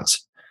actually want.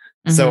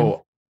 Mm-hmm.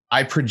 So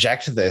I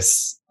project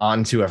this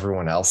onto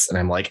everyone else, and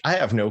I'm like, I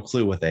have no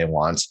clue what they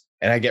want.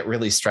 And I get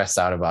really stressed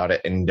out about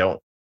it, and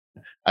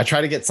I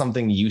try to get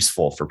something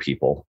useful for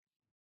people.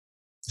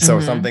 So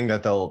something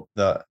that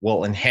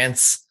will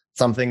enhance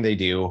something they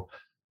do,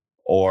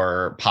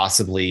 or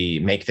possibly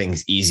make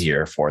things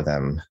easier for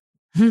them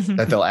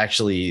that they'll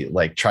actually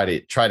like try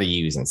to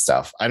use and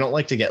stuff. I don't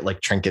like to get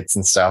like trinkets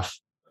and stuff.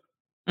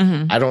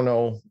 I don't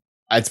know.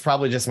 It's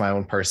probably just my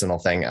own personal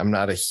thing. I'm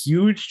not a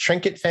huge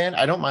trinket fan.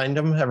 I don't mind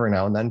them every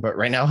now and then, but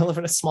right now I live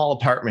in a small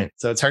apartment,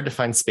 so it's hard to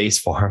find space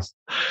for them.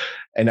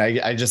 And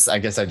I guess I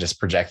just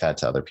project that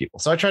to other people.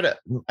 So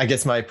I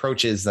guess my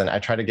approach is then I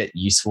try to get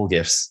useful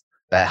gifts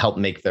that help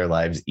make their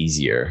lives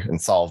easier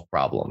and solve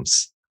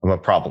problems. I'm a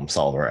problem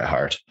solver at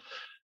heart,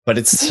 but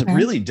it's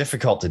really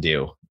difficult to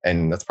do.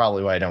 And that's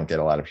probably why I don't get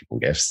a lot of people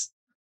gifts.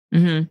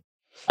 Mm-hmm.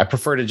 I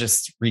prefer to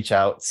just reach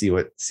out,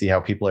 see how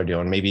people are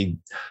doing. Maybe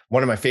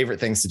one of my favorite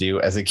things to do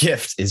as a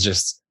gift is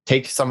just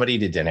take somebody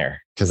to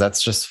dinner, because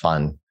that's just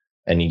fun.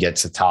 And you get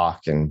to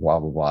talk and blah,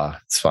 blah, blah.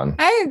 It's fun.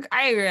 I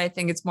agree. I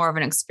think it's more of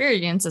an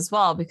experience as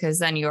well, because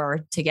then you're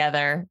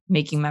together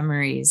making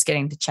memories,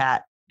 getting to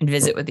chat and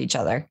visit with each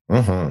other.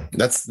 Mm-hmm.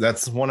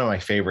 That's one of my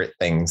favorite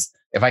things.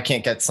 If I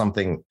can't get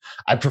something,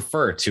 I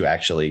prefer to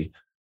actually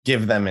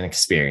give them an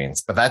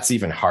experience, but that's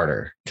even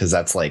harder, because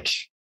that's like,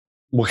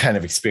 what kind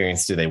of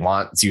experience do they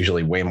want? It's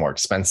usually way more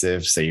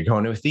expensive. So you're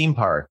going to a theme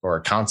park or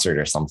a concert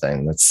or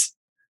something. It's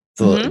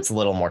a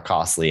little more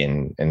costly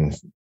and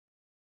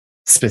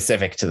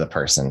specific to the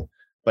person,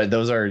 but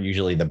those are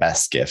usually the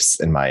best gifts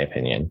in my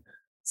opinion.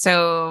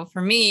 So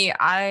for me,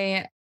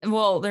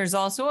 there's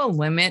also a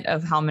limit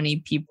of how many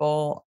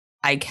people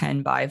I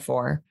can buy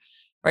for.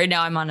 Right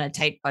now I'm on a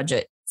tight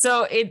budget.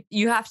 So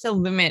you have to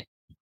limit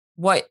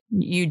what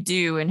you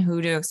do and who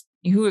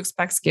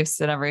expects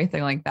gifts and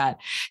everything like that.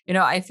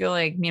 I feel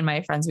like me and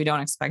my friends, we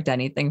don't expect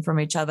anything from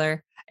each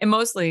other. It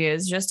mostly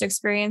is just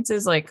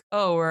experiences like,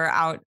 oh, we're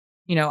out,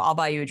 I'll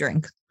buy you a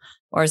drink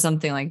or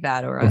something like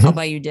that, or I'll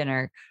buy you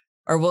dinner.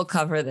 or we'll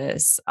cover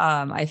this.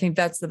 I think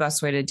that's the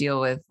best way to deal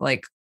with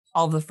like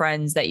all the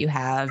friends that you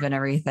have and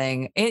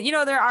everything. And, you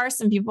know, there are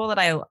some people that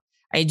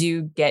I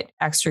do get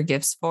extra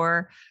gifts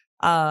for.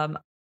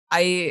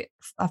 I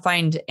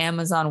find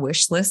Amazon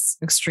wish lists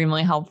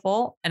extremely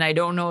helpful. And I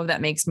don't know if that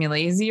makes me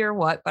lazy or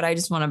what, but I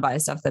just want to buy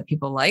stuff that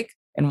people like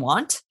and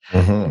want.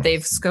 Mm-hmm.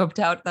 They've scoped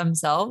out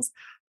themselves.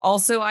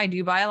 Also, I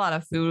do buy a lot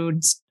of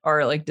food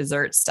or like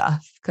dessert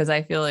stuff because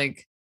I feel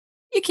like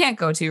you can't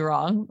go too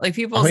wrong. Like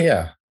people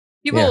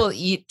will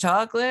eat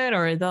chocolate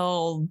or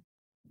they'll,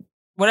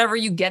 whatever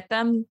you get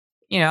them,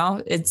 you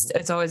know,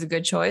 it's always a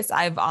good choice.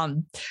 I've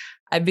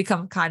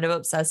become kind of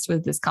obsessed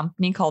with this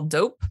company called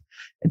Dope.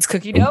 It's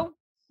cookie dough.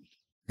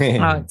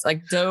 It's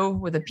like dough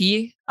with a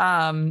P.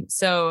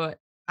 So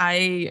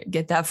I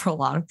get that for a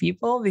lot of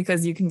people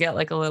because you can get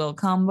like a little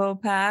combo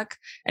pack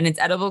and it's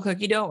edible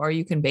cookie dough or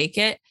you can bake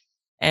it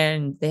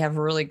and they have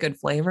really good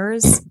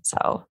flavors.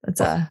 So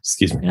it's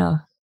excuse me. You know,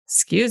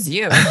 excuse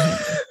you.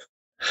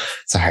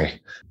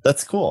 Sorry.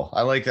 That's cool.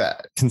 I like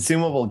that.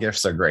 Consumable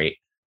gifts are great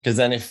because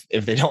then if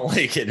they don't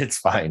like it, it's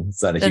fine.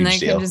 It's not a huge deal. Then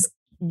they can just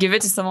give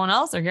it to someone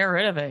else or get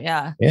rid of it.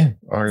 Yeah. Yeah.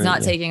 Or it's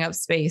not taking up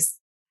space.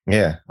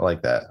 Yeah. I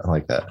like that.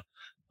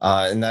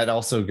 And that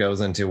also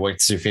goes into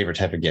what's your favorite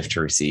type of gift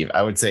to receive.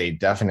 I would say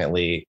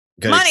definitely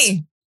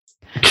money.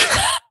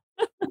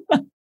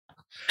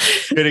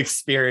 Good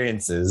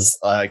experiences.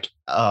 Like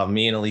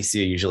me and Alicia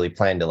usually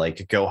plan to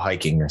like go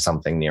hiking or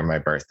something near my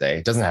birthday.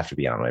 It doesn't have to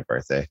be on my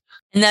birthday.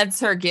 And that's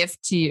her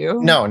gift to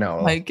you? No.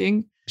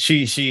 Hiking?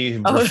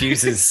 She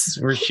refuses.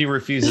 She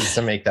refuses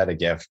to make that a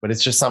gift, but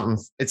it's just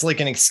something. It's like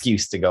an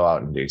excuse to go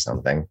out and do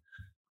something.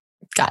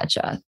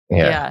 Gotcha.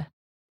 Yeah.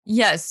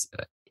 Yes.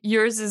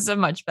 Yours is a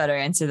much better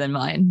answer than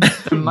mine.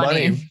 The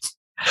money.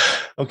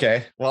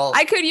 Okay. Well,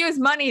 I could use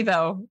money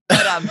though,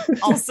 but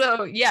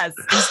also yes,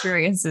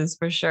 experiences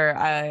for sure.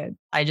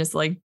 I just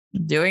like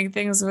doing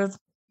things with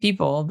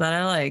people that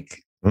I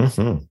like.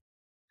 Mm-hmm.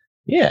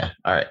 Yeah.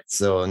 All right.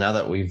 So now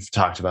that we've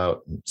talked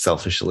about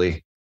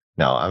selfishly,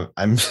 no,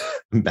 I'm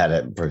bad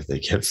at birthday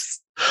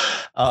gifts.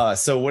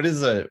 So what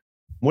is a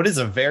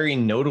very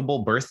notable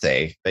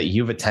birthday that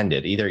you've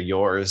attended, either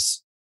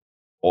yours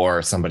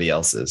or somebody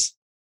else's?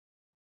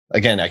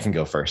 Again, I can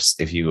go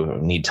first if you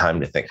need time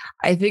to think.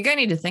 I think I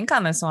need to think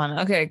on this one.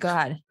 Okay, go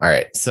ahead. All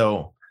right.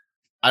 So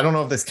I don't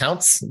know if this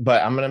counts,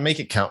 but I'm going to make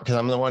it count because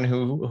I'm the one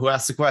who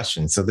asked the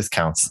question. So this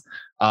counts.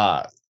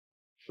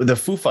 The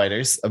Foo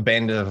Fighters, a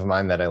band of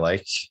mine that I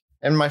like,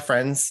 and my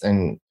friends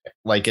and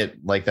like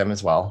them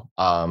as well.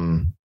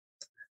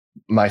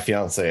 My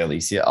fiance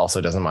Alicia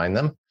also doesn't mind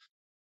them.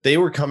 They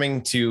were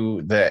coming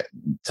to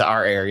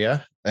our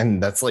area,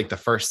 and that's like the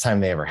first time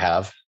they ever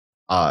have.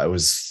 It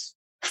was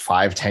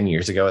 5-10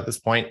 years ago at this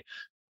point,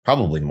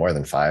 probably more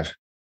than 5,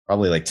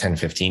 probably like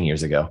 10-15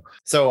 years ago.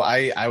 So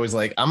I was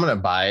like, I'm gonna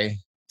buy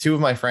 2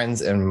 of my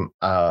friends and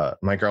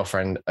my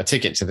girlfriend a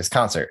ticket to this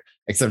concert,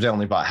 except I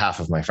only bought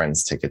half of my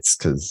friends' tickets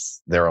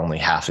because they're only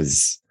half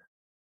as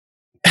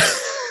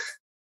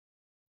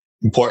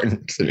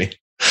important to me.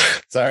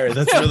 Sorry,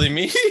 that's really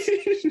mean.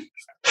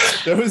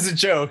 That was a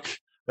joke.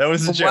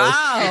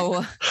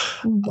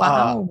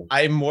 Wow.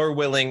 I'm more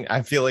willing.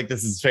 I feel like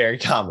this is very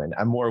common.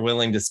 I'm more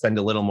willing to spend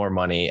a little more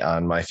money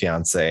on my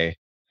fiance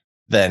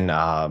than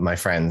my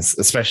friends,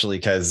 especially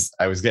because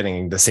I was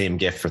getting the same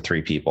gift for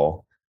 3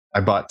 people. I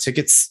bought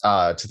tickets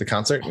to the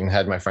concert and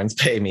had my friends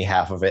pay me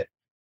half of it.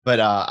 But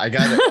I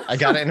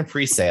got it in a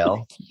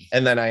pre-sale,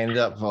 and then I ended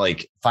up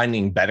like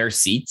finding better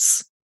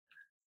seats.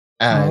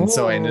 And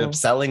so I ended up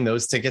selling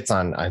those tickets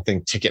on, I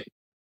think, Ticket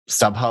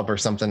StubHub or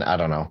something. I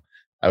don't know.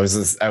 I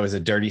was a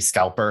dirty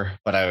scalper,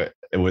 but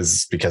it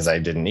was because I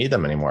didn't need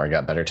them anymore. I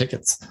got better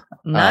tickets.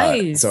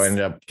 Nice. So I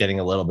ended up getting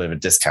a little bit of a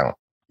discount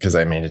because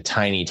I made a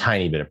tiny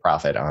bit of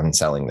profit on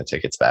selling the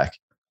tickets back.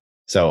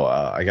 So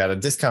I got a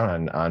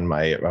discount on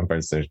my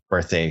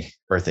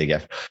birthday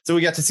gift. So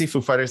we got to see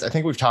Foo Fighters. I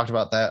think we've talked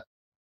about that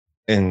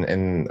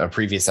in a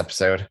previous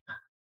episode.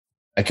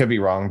 I could be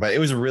wrong, but it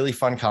was a really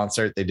fun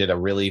concert. They did a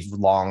really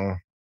long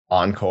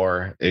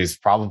encore. It was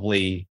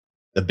probably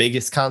the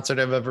biggest concert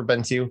I've ever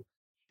been to.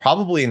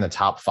 Probably in the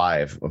top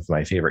 5 of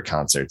my favorite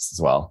concerts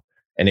as well.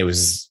 And it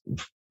was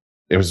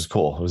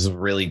cool. It was a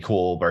really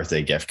cool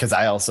birthday gift because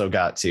I also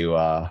got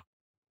to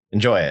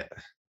enjoy it.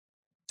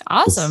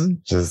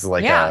 Awesome. Just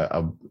like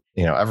a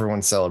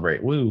everyone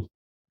celebrate. Woo.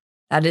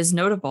 That is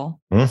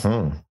notable.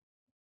 Mm-hmm.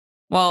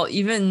 Well,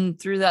 even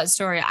through that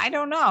story, I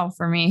don't know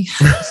for me.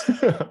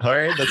 All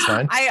right, that's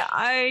fine.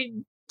 I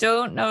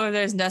don't know if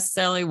there's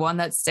necessarily one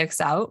that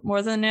sticks out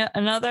more than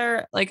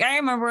another. Like I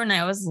remember when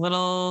I was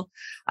little,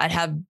 I'd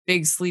have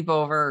big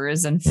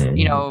sleepovers and,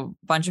 a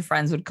bunch of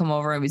friends would come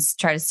over and we'd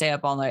try to stay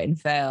up all night and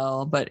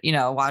fail, but,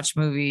 watch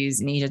movies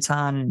and eat a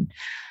ton and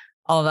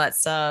all that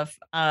stuff.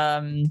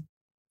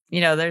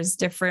 There's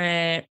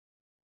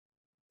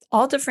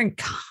all different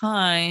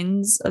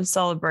kinds of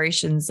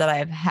celebrations that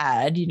I've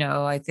had.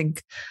 I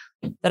think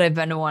that I've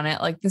been to one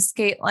at like the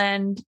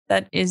Skateland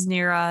that is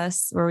near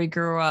us where we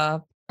grew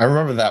up. I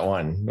remember that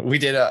one. We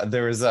did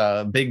there was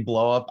a big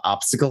blow up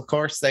obstacle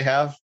course they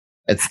have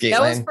at Skateland?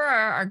 That was for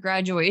our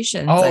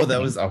graduation. Oh,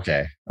 that was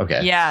okay.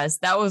 Okay. Yes,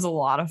 that was a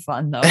lot of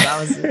fun though.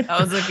 That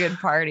was a good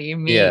party.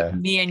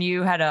 Me and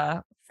you had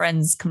a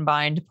friends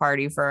combined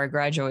party for our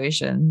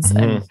graduations,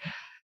 and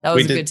that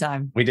was a good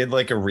time. We did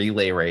like a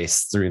relay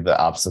race through the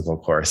obstacle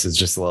course. It's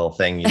just a little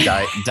thing. You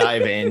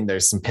dive in.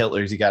 There's some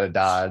pillars you got to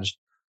dodge,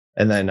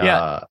 and then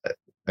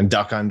and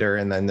duck under,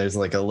 and then there's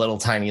like a little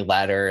tiny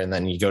ladder, and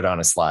then you go down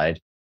a slide.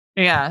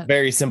 Yeah,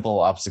 very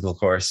simple obstacle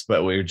course,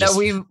 but we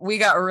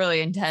got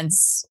really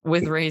intense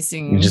with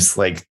racing. Just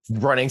like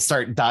running,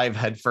 dive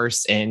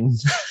headfirst in.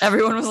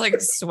 Everyone was like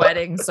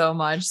sweating so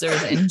much. There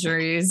was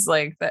injuries.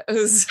 Like it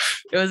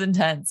was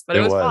intense, but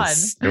it was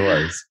fun. It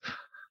was.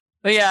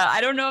 But yeah, I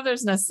don't know if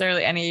there's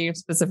necessarily any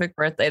specific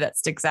birthday that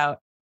sticks out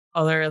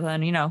other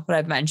than, what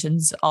I've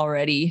mentioned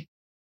already.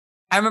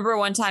 I remember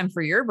one time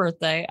for your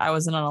birthday, I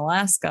was in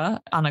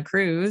Alaska on a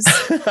cruise.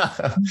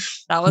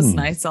 That was a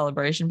nice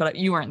celebration, but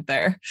you weren't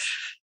there.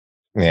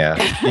 Yeah.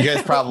 You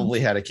guys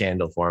probably had a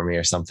candle for me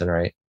or something,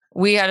 right?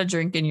 We had a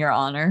drink in your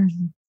honor.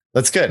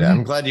 That's good.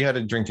 I'm glad you had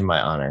a drink in my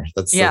honor.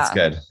 That's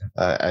good.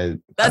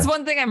 That's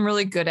one thing I'm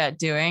really good at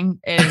doing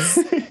is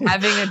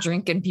having a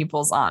drink in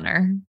people's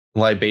honor.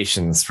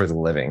 Libations for the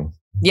living.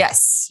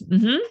 Yes.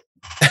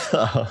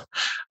 Mm-hmm.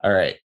 All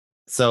right.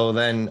 So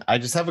then I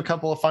just have a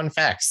couple of fun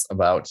facts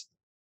about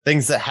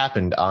things that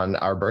happened on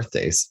our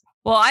birthdays.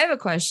 Well, I have a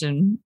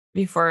question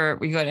before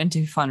we go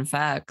into fun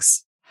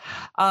facts.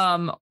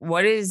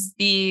 What is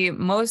the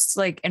most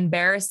like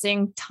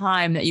embarrassing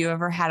time that you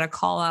ever had a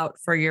call out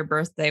for your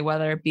birthday,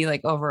 whether it be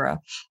like over a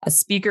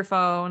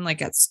speakerphone,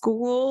 like at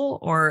school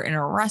or in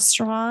a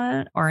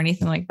restaurant or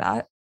anything like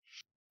that?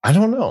 I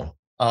don't know.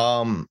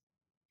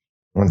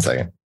 1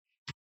 second.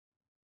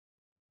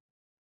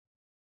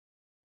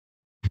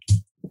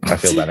 I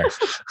feel better.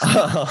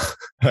 All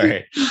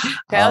right.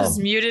 Kyle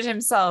muted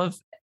himself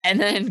and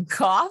then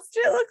coughed,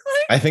 it looked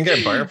like. I think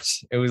I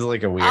burped. It was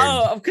like a weird.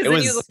 Oh, because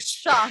then you looked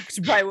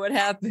shocked by what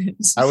happened.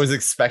 I was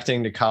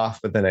expecting to cough,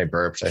 but then I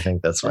burped. I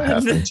think that's what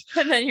happened.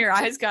 And then your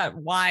eyes got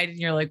wide and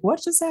you're like,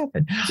 what just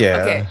happened? Yeah.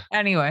 Okay.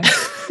 Anyway.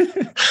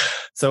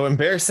 So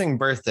embarrassing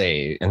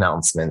birthday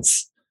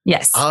announcements.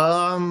 Yes.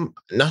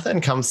 Nothing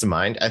comes to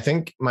mind. I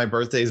think my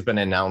birthday's been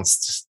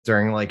announced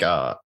during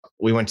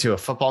we went to a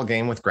football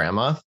game with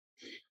grandma.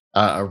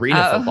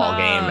 Arena football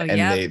game,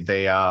 and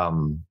they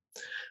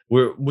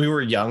we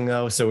were young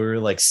though, so we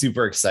were like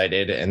super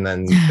excited, and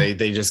then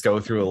they just go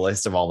through a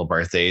list of all the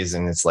birthdays,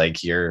 and it's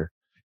like you're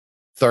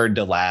third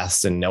to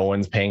last and no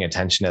one's paying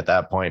attention at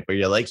that point, but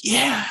you're like,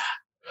 yeah,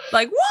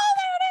 like, whoa,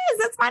 there it is,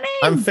 that's my name,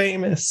 I'm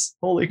famous,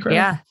 holy crap.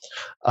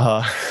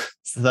 Yeah.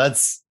 So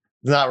that's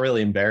not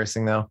really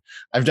embarrassing though.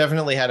 I've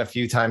definitely had a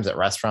few times at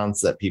restaurants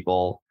that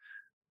people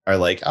are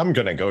like, I'm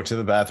gonna go to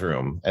the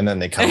bathroom, and then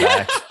they come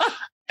back.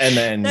 And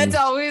then that's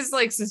always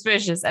like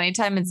suspicious.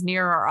 Anytime it's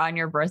near or on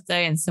your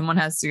birthday and someone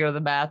has to go to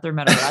the bathroom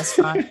at a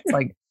restaurant, it's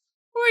like,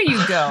 where are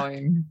you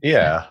going?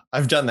 Yeah,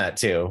 I've done that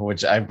too,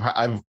 which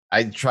I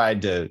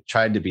tried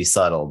to be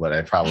subtle, but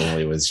I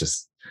probably was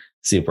just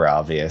super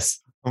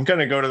obvious. I'm going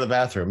to go to the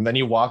bathroom. Then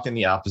you walk in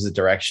the opposite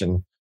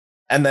direction,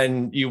 and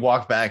then you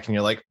walk back and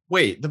you're like,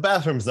 wait, the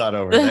bathroom's not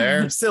over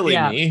there. Silly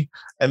me.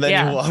 And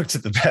then you walk to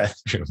the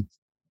bathroom.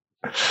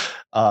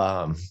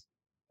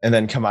 And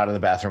then come out of the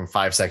bathroom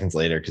 5 seconds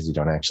later because you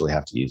don't actually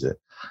have to use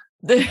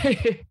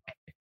it.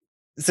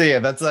 So yeah,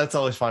 that's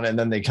always fun. And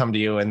then they come to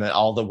you, and then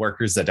all the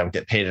workers that don't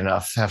get paid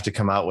enough have to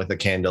come out with a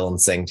candle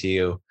and sing to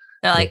you.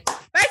 They're like,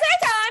 birthday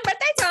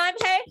time,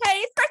 hey,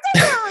 it's birthday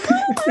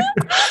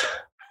time.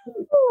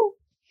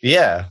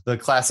 Yeah, the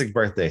classic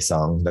birthday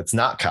song that's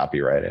not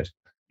copyrighted.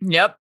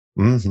 Yep.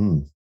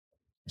 Mm-hmm.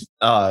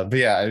 But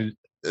yeah,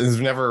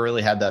 I've never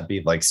really had that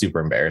be like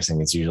super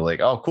embarrassing. It's usually like,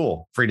 oh,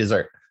 cool, free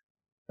dessert.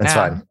 That's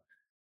fine.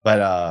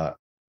 But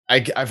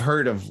I've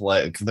heard of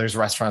like there's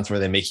restaurants where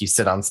they make you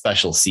sit on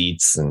special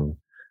seats, and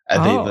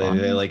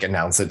they like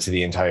announce it to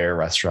the entire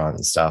restaurant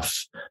and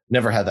stuff.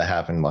 Never had that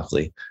happen,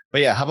 luckily.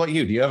 But yeah, how about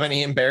you? Do you have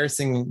any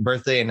embarrassing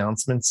birthday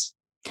announcements?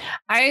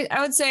 I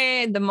would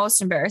say the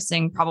most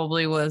embarrassing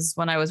probably was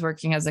when I was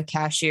working as a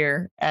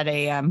cashier at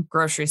a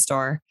grocery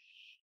store,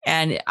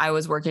 and I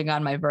was working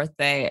on my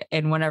birthday.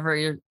 And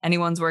whenever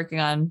anyone's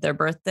working on their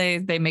birthday,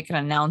 they make an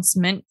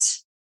announcement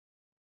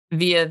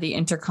via the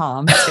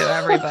intercom to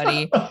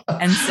everybody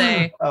and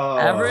say,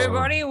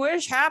 everybody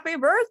wish happy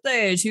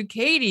birthday to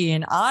Katie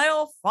in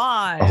aisle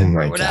 5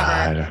 or whatever.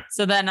 God.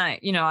 So then I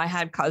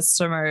had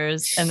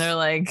customers and they're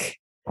like,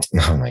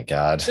 oh my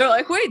God. They're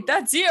like, wait,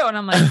 that's you. And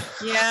I'm like,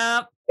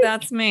 yeah,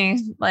 that's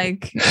me.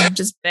 Like, I'm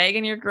just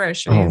bagging your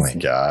groceries. Oh my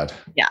God.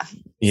 Yeah.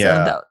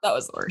 Yeah. So that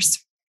was the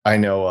worst. I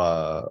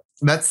know.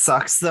 That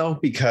sucks though,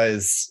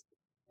 because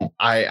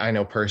I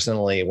know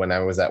personally when I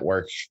was at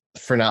work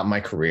for not my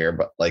career,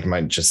 but like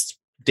my just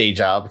day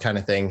job kind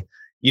of thing,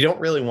 you don't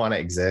really want to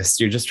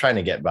exist. You're just trying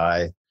to get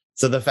by.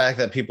 So the fact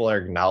that people are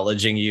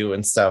acknowledging you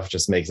and stuff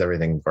just makes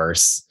everything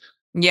worse.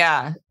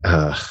 Yeah.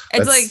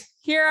 It's like,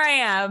 here I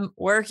am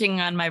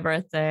working on my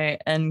birthday,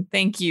 and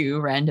thank you,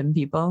 random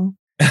people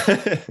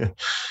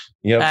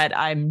that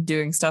I'm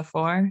doing stuff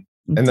for.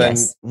 And then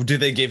do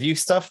they give you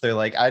stuff? They're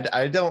like,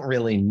 I don't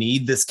really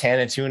need this can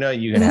of tuna.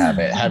 You can have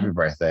it. Happy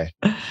birthday.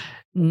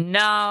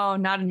 No,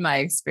 not in my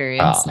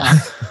experience.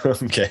 Oh. No.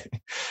 Okay.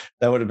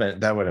 That would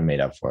have made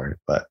up for it.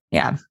 But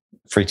yeah.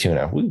 Free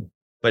tuna. Woo.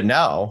 But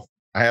now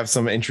I have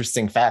some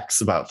interesting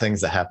facts about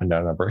things that happened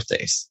on our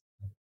birthdays.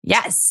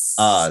 Yes.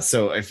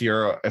 So if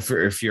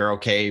you're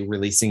okay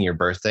releasing your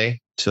birthday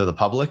to the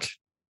public.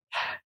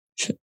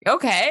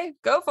 Okay,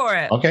 go for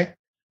it. Okay.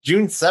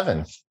 June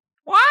 7th.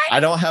 What? I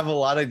don't have a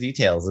lot of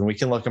details and we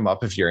can look them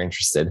up if you're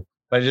interested,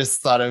 but I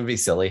just thought it would be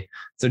silly.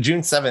 So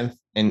June 7th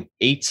in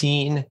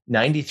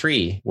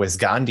 1893 was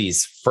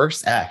Gandhi's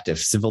first act of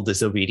civil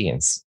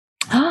disobedience.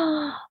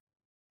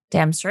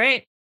 Damn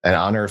straight. In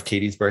honor of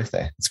Katie's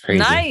birthday. It's crazy.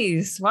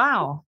 Nice.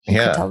 Wow. You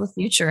could tell the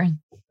future.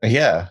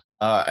 Yeah.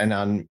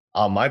 And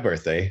on my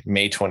birthday,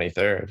 May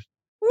 23rd,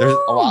 there's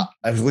a lot.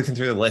 I was looking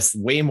through the list.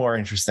 Way more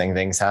interesting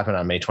things happen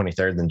on May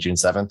 23rd than June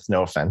 7th.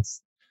 No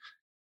offense.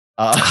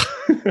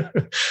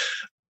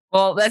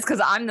 Well, that's because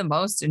I'm the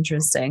most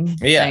interesting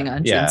thing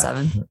on June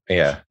 7th.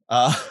 Yeah.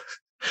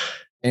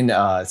 In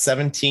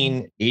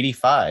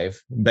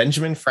 1785,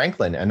 Benjamin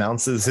Franklin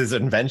announces his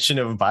invention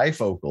of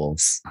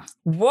bifocals.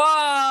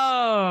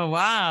 Whoa.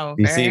 Wow.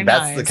 You see,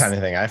 that's the kind of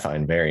thing I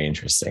find very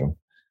interesting.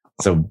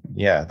 So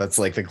yeah, that's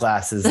like the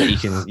glasses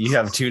that you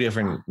have two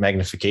different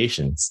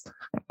magnifications.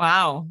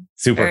 Wow.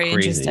 Super very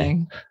crazy.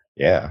 Interesting.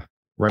 Yeah.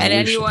 And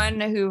anyone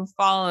who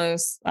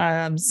follows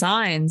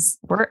signs,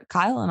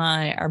 Kyle and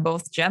I are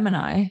both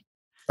Gemini.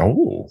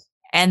 Oh.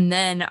 And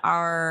then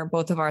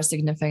both of our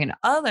significant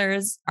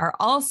others are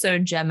also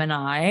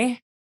Gemini.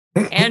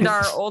 And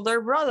our older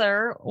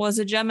brother was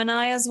a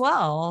Gemini as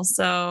well.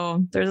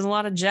 So there's a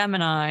lot of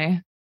Gemini.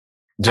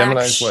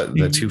 Gemini's what?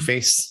 The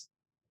Two-Face?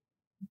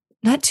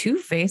 Not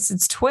Two-Face,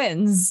 it's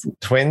twins.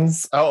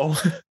 Twins? Oh.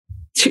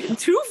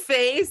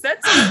 Two-Face?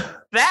 That's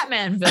a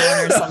Batman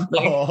villain or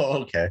something.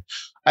 Oh, okay.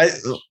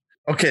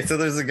 Okay, so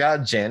there's a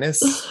god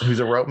Janus, who's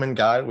a Roman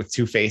god with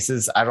two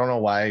faces. I don't know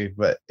why,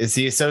 but is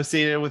he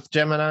associated with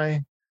Gemini?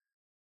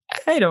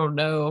 I don't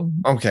know.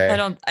 Okay.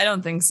 I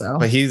don't think so.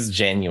 But he's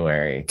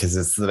January because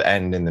it's the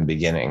end and the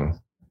beginning.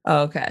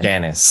 Oh, okay.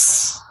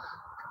 Janus.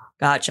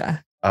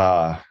 Gotcha.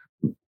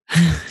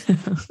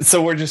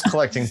 So we're just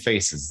collecting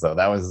faces, though.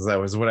 That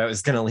was what I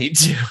was going to lead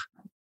to.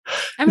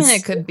 I mean,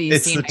 it could be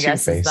seen, I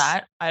guess, as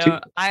that.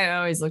 I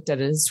always looked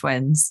at it as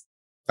twins.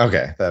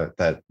 Okay,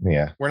 that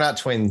yeah, we're not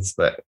twins,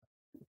 but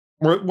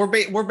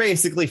we're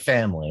basically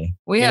family.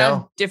 We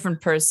have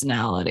different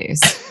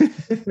personalities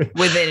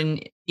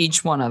within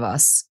each one of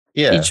us.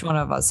 Yeah, each one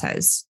of us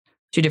has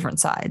two different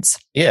sides.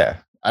 Yeah,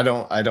 I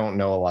don't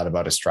know a lot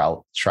about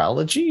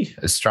astronomy.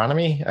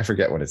 I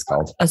forget what it's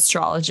called.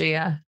 Astrology,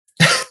 yeah.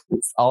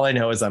 All I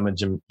know is I'm a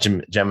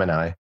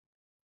Gemini.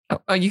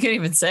 Oh, you can't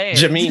even say it.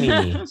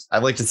 Gemini. I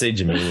like to say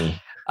Gemini.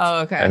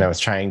 Oh, okay. And I was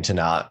trying to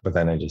not, but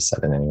then I just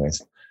said it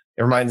anyways.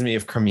 It reminds me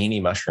of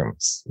cremini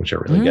mushrooms, which are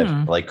really good.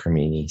 I like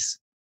creminis.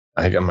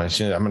 I'm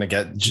gonna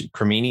get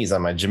creminis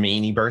on my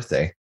Gemini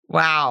birthday.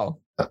 Wow.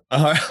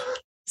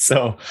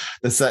 So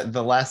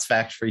the last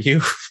fact for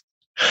you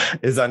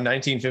is on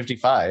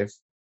 1955,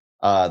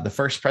 the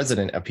first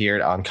president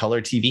appeared on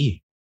color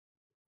TV.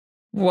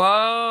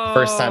 Whoa.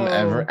 First time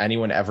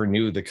anyone ever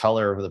knew the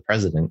color of the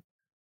president.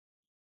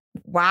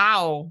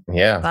 Wow.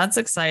 Yeah. That's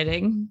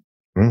exciting.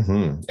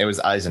 Mm-hmm. It was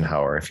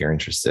Eisenhower, if you're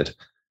interested.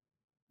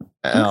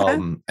 Okay.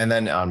 And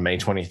then on May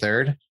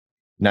 23rd,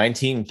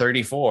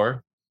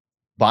 1934,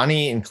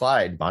 Bonnie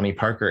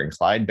Parker and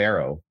Clyde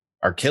Barrow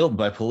are killed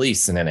by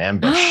police in an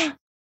ambush.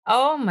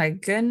 Oh my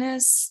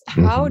goodness.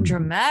 How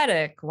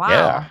dramatic.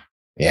 Wow.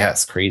 Yeah,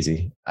 it's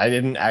crazy. I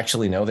didn't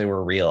actually know they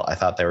were real. I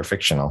thought they were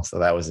fictional. So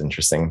that was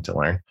interesting to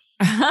learn.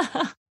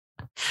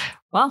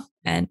 Well,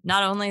 and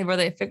not only were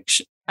they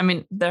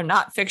they're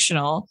not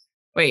fictional.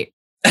 Wait.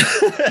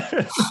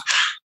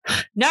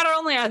 Not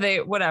only are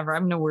they whatever,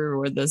 I'm nowhere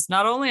with this.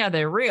 Not only are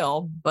they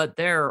real, but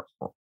their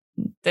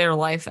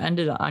life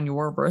ended on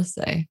your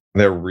birthday.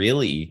 They're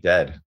really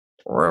dead.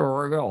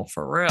 For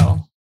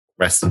real.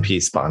 Rest in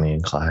peace, Bonnie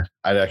and Clyde.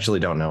 I actually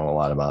don't know a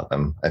lot about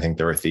them. I think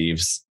they were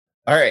thieves.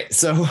 All right.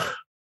 So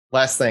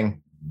last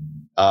thing.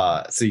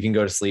 So you can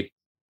go to sleep,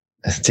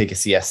 take a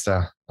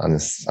siesta on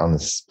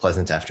this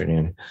pleasant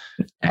afternoon.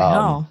 I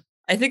know.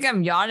 I think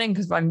I'm yawning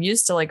because I'm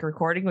used to like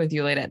recording with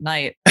you late at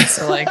night.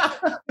 So like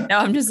now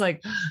I'm just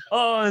like,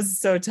 oh,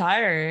 it's so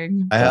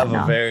tiring. I have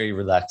a very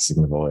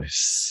relaxing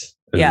voice.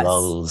 It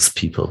lulls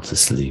people to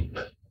sleep.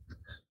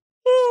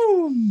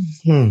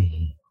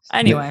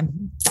 Anyway.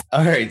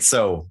 All right.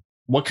 So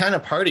what kind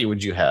of party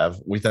would you have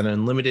with an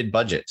unlimited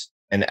budget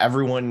and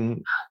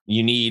everyone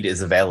you need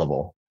is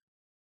available?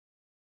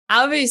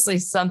 Obviously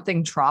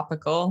something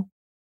tropical.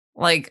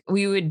 Like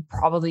we would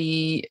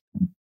probably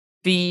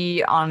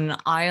be on an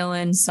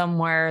island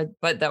somewhere,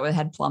 but that would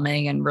had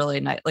plumbing and really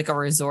nice, like a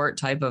resort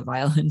type of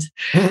island,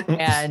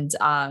 and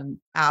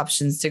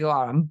options to go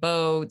out on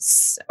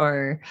boats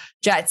or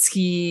jet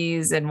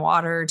skis and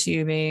water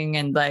tubing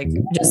and like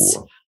just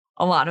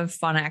a lot of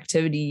fun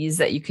activities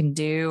that you can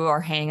do or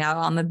hang out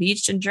on the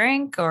beach and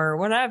drink or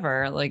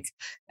whatever. Like,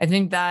 I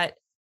think that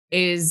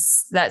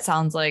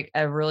sounds like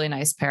a really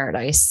nice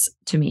paradise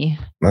to me.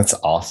 That's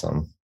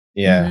awesome.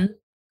 Yeah. Mm-hmm.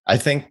 I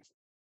think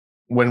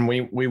when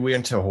we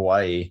went to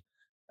Hawaii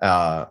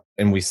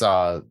and we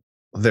saw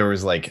there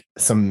was like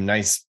some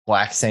nice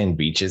black sand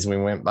beaches we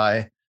went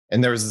by,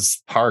 and there was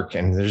this park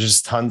and there's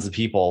just tons of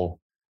people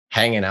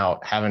hanging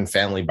out, having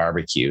family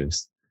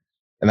barbecues.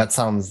 And that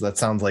sounds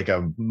like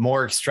a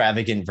more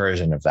extravagant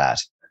version of that.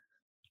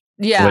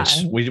 Yeah.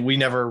 Which we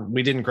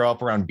didn't grow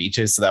up around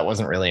beaches, so that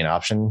wasn't really an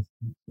option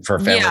for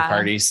family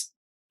parties.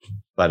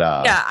 But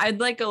yeah, I'd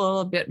like a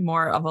little bit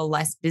more of a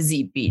less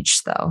busy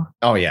beach though.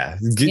 Oh yeah.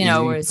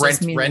 Where it's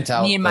rent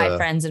out me and my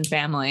friends and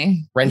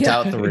family. Rent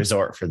out the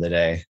resort for the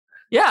day.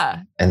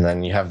 Yeah. And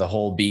then you have the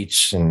whole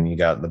beach and you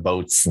got the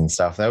boats and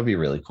stuff. That would be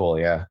really cool.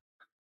 Yeah.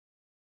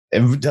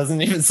 It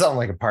doesn't even sound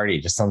like a party.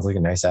 It just sounds like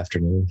a nice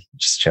afternoon,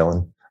 just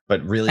chilling,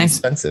 but really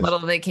expensive. Little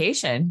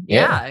vacation.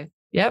 Yeah.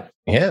 Yep.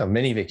 Yeah.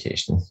 Mini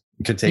vacation.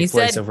 It could take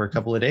place over a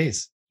couple of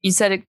days. You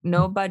said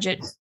no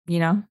budget,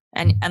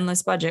 and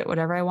endless budget,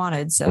 whatever I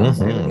wanted. So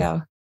there we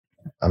go.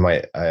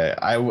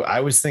 I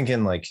was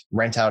thinking like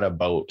rent out a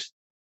boat.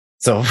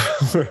 So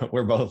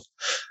we're both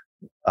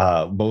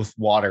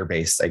water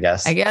based, I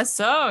guess. I guess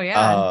so.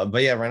 Yeah.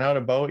 But yeah, rent out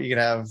a boat. You can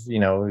have,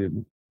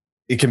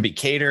 it can be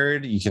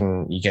catered. You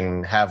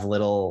can have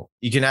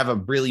a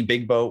really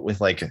big boat with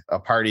like a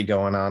party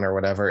going on or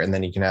whatever. And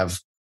then you can have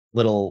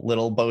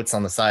little boats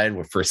on the side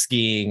for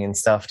skiing and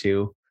stuff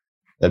too.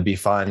 That'd be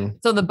fun.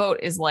 So the boat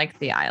is like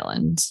the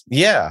island.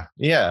 Yeah.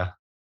 Yeah.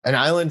 An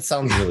island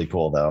sounds really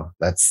cool though.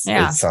 That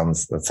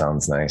sounds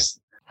nice.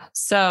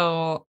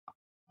 So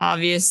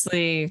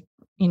obviously,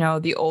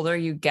 the older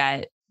you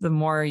get, the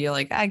more you're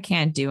like, I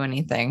can't do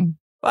anything,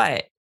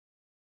 but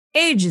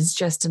age is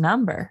just a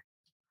number,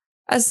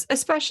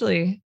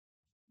 especially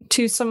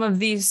to some of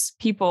these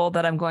people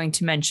that I'm going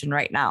to mention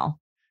right now.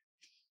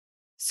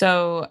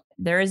 So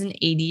there is an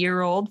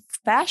 80-year-old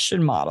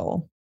fashion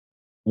model.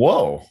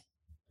 Whoa.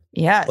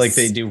 Yes. Like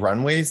they do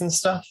runways and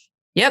stuff?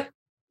 Yep.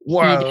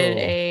 Wow. He did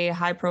a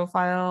high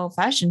profile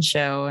fashion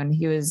show and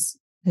his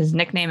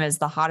nickname is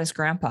the hottest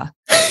grandpa.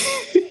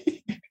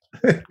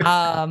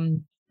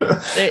 And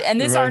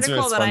this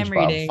article that I'm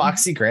reading,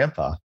 Foxy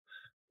Grandpa.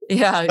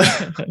 Yeah.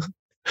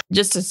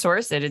 Just to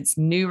source it, it's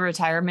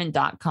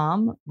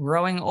newretirement.com.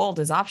 Growing old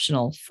is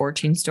optional.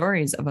 14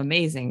 stories of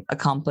amazing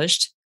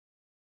accomplishments.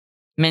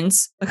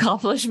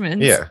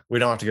 Yeah. We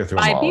don't have to go through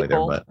them all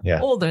either, but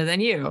yeah. Older than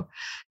you.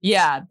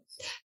 Yeah.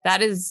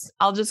 That is,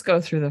 I'll just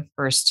go through the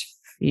first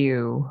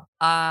few.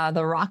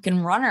 The Rock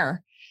and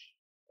Runner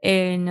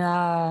in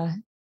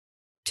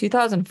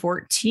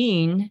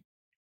 2014,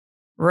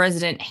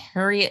 resident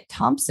Harriet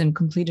Thompson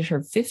completed her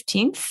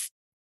 15th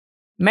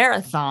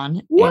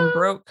marathon and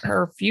broke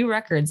her few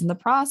records in the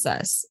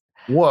process.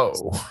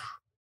 Whoa.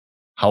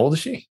 How old is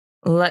she?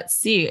 Let's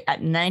see.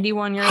 At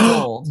 91 years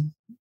old.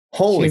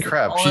 Holy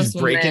crap. She's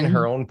breaking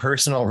her own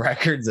personal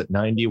records at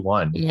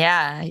 91.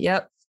 Yeah.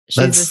 Yep.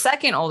 She's the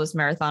second oldest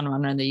marathon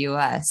runner in the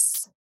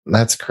US.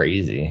 That's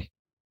crazy.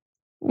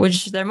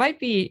 Which there might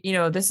be,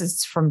 this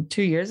is from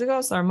 2 years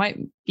ago. So there might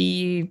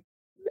be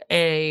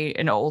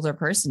an older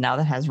person now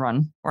that has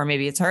run, or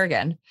maybe it's her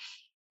again.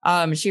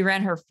 She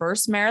ran her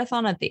first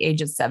marathon at the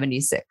age of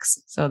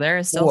 76. So there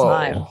is still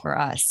time for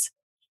us.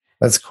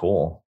 That's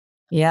cool.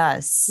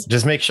 Yes.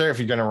 Just make sure if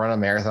you're going to run a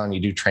marathon, you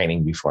do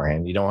training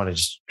beforehand. You don't want to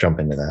just jump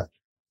into that.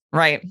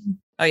 Right.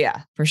 Oh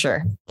yeah, for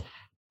sure.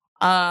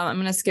 I'm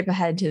going to skip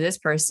ahead to this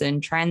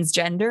person,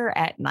 transgender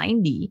at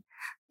 90.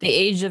 The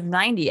age of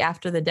 90,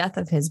 after the death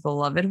of his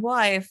beloved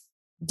wife,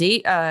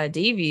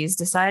 Davies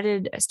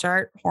decided to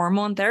start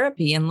hormone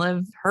therapy and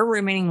live her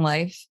remaining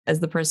life as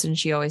the person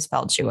she always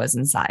felt she was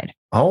inside.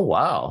 Oh,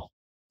 wow.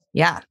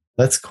 Yeah.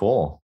 That's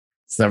cool.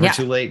 It's never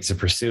too late to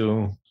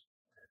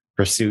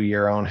pursue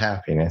your own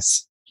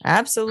happiness.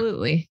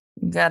 Absolutely.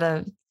 You got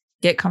to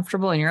get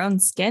comfortable in your own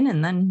skin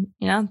and then,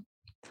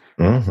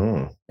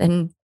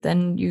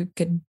 then you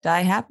could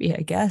die happy,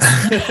 I guess.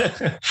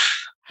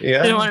 Yeah.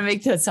 I didn't want to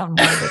make that sound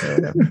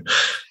wrong.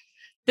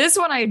 This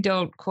one I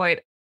don't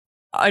quite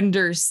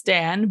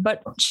understand,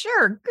 but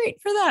sure,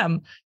 great for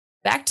them.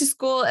 Back to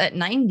school at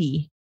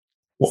 90.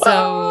 What?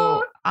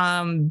 So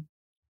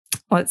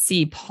let's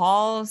see,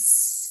 Paul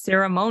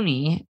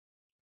Ceremony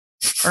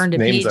earned a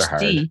Names PhD. Are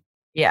hard.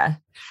 Yeah.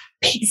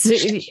 So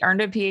he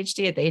earned a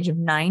PhD at the age of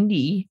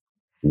 90.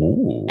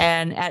 Ooh.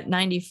 And at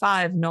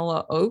 95,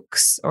 Nola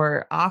Oakes,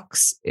 or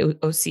Ox,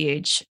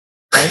 OCH,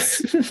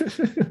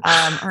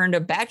 earned a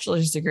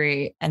bachelor's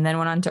degree and then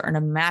went on to earn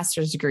a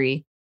master's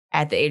degree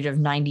at the age of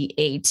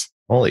 98.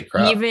 Holy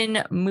crap.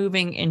 Even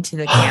moving into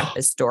the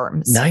campus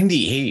dorms.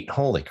 98.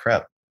 Holy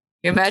crap.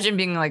 You imagine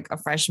being like a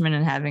freshman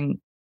and having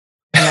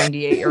a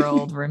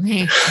 98-year-old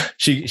roommate.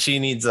 She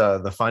needs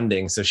the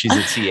funding, so she's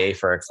a TA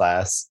for a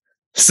class.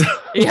 So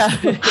yeah.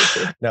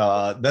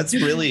 No, that's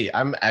really,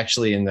 I'm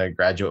actually in the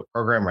graduate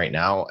program right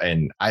now,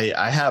 and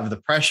I have the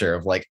pressure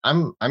of like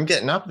I'm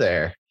getting up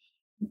there.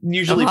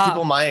 Usually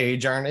people my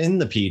age aren't in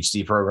the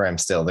PhD program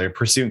still. They're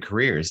pursuing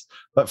careers.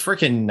 But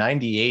freaking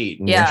 98.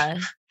 Yeah.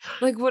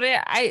 Like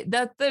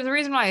that's the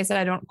reason why I said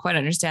I don't quite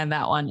understand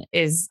that one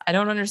is I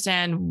don't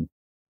understand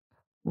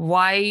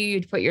why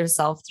you'd put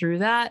yourself through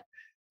that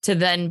to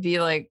then be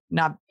like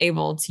not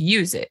able to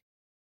use it.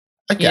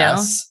 I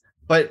guess.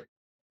 But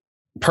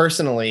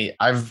personally,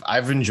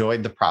 I've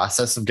enjoyed the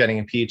process of getting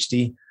a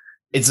PhD.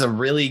 It's a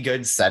really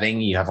good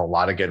setting. You have a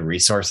lot of good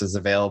resources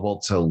available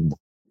to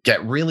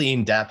get really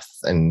in depth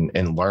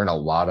and learn a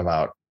lot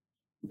about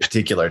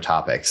particular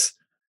topics.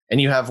 And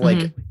you have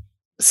like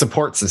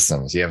support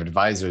systems. You have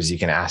advisors you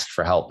can ask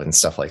for help and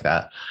stuff like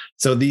that.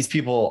 So these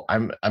people,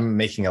 I'm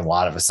making a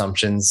lot of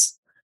assumptions,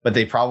 but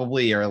they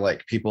probably are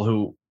like people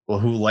who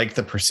like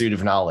the pursuit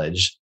of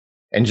knowledge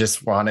and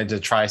just wanted to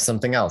try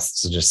something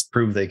else to just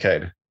prove they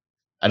could.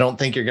 I don't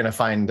think you're going to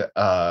find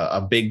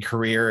a big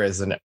career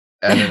as an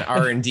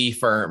R&D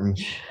firm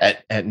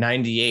at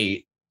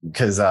 98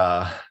 because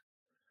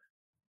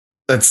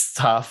that's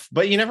tough,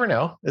 but you never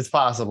know. It's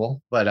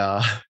possible,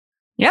 but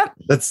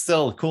that's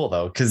still cool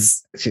though.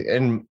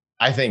 And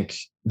I think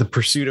the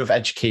pursuit of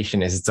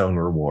education is its own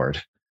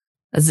reward.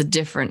 That's a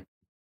different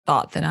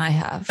thought than I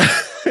have.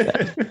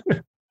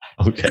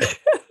 Okay.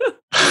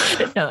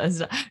 No,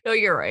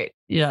 you're right.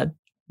 Yeah.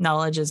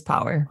 Knowledge is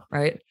power,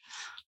 right?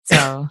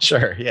 So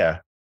sure. Yeah.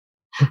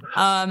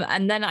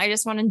 And then I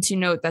just wanted to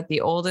note that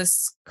the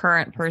oldest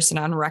current person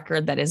on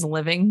record that is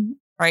living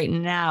right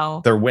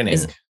now, they're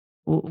winning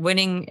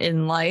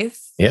in life,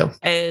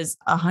 is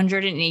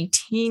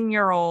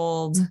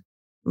 118-year-old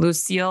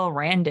Lucille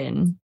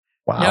Randin,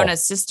 known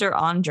as Sister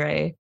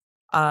Andre,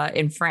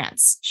 in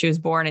France. She was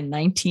born in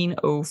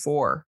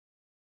 1904.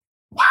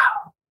 Wow.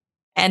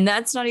 And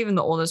that's not even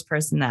the oldest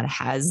person that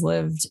has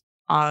lived.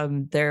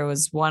 There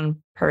was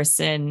one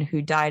person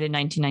who died in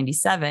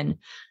 1997.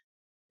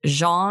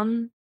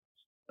 Jeanne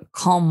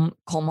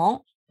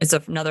Calment. It's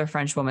another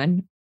French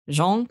woman.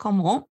 Jeanne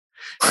Calment.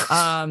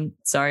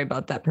 Sorry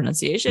about that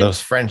pronunciation. Those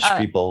French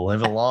people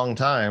live a long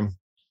time.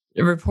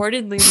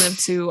 Reportedly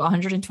lived to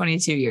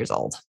 122 years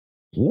old.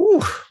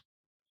 Ooh.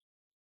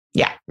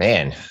 Yeah.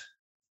 Man,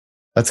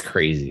 that's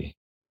crazy.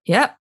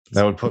 Yep.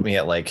 That would put me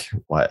at like,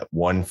 what,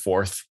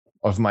 1/4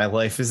 of my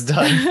life is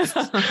done?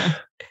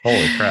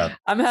 Holy crap.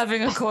 I'm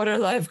having a quarter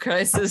life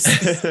crisis.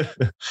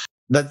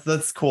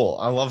 That's cool.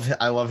 I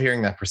love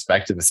hearing that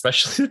perspective,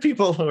 especially the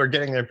people who are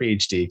getting their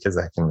PhD, because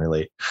I can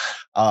relate.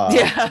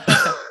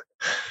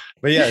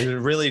 But yeah, it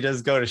really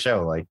does go to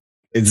show like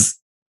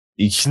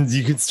you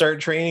can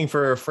start training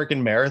for a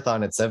freaking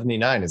marathon at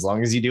 79 as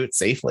long as you do it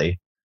safely.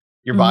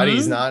 Your body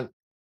is not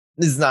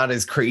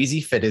as crazy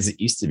fit as it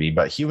used to be,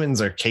 but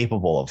humans are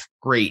capable of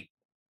great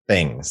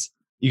things.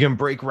 You can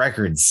break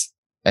records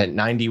at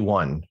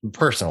 91,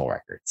 personal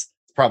records.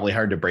 It's probably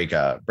hard to break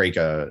a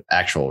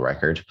actual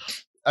record.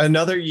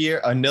 Another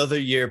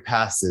year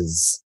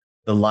passes.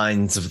 The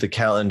lines of the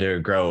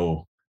calendar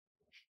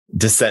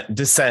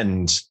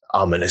descend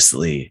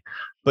ominously,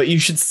 but you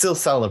should still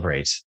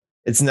celebrate.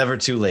 It's never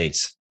too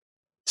late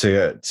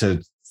to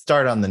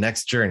start on the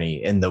next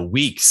journey in the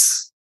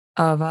weeks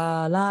of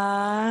our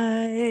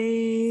lives.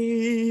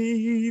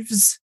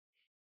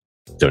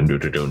 Dun dun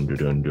dun dun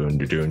dun dun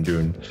dun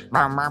dun.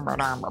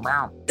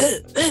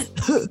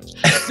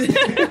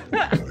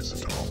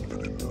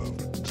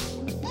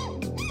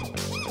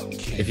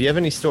 If you have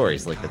any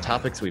stories like the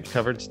topics we've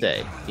covered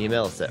today,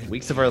 email us at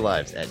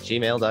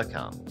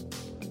weeksofourlives@gmail.com.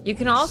 You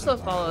can also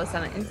follow us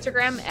on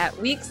Instagram at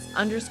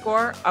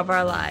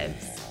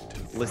weeks_of-our-lives.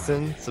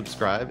 Listen,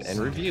 subscribe, and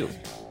review.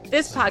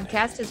 This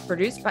podcast is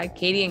produced by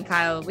Katie and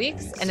Kyle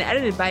Weeks and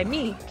edited by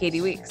me,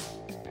 Katie Weeks.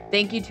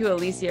 Thank you to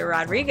Alicia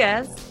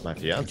Rodriguez, my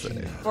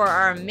fiance, for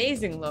our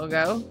amazing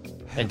logo.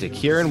 And to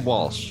Kieran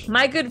Walsh,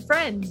 my good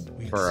friend,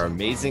 for our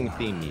amazing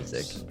theme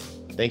music.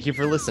 Thank you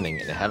for listening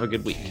and have a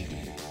good week.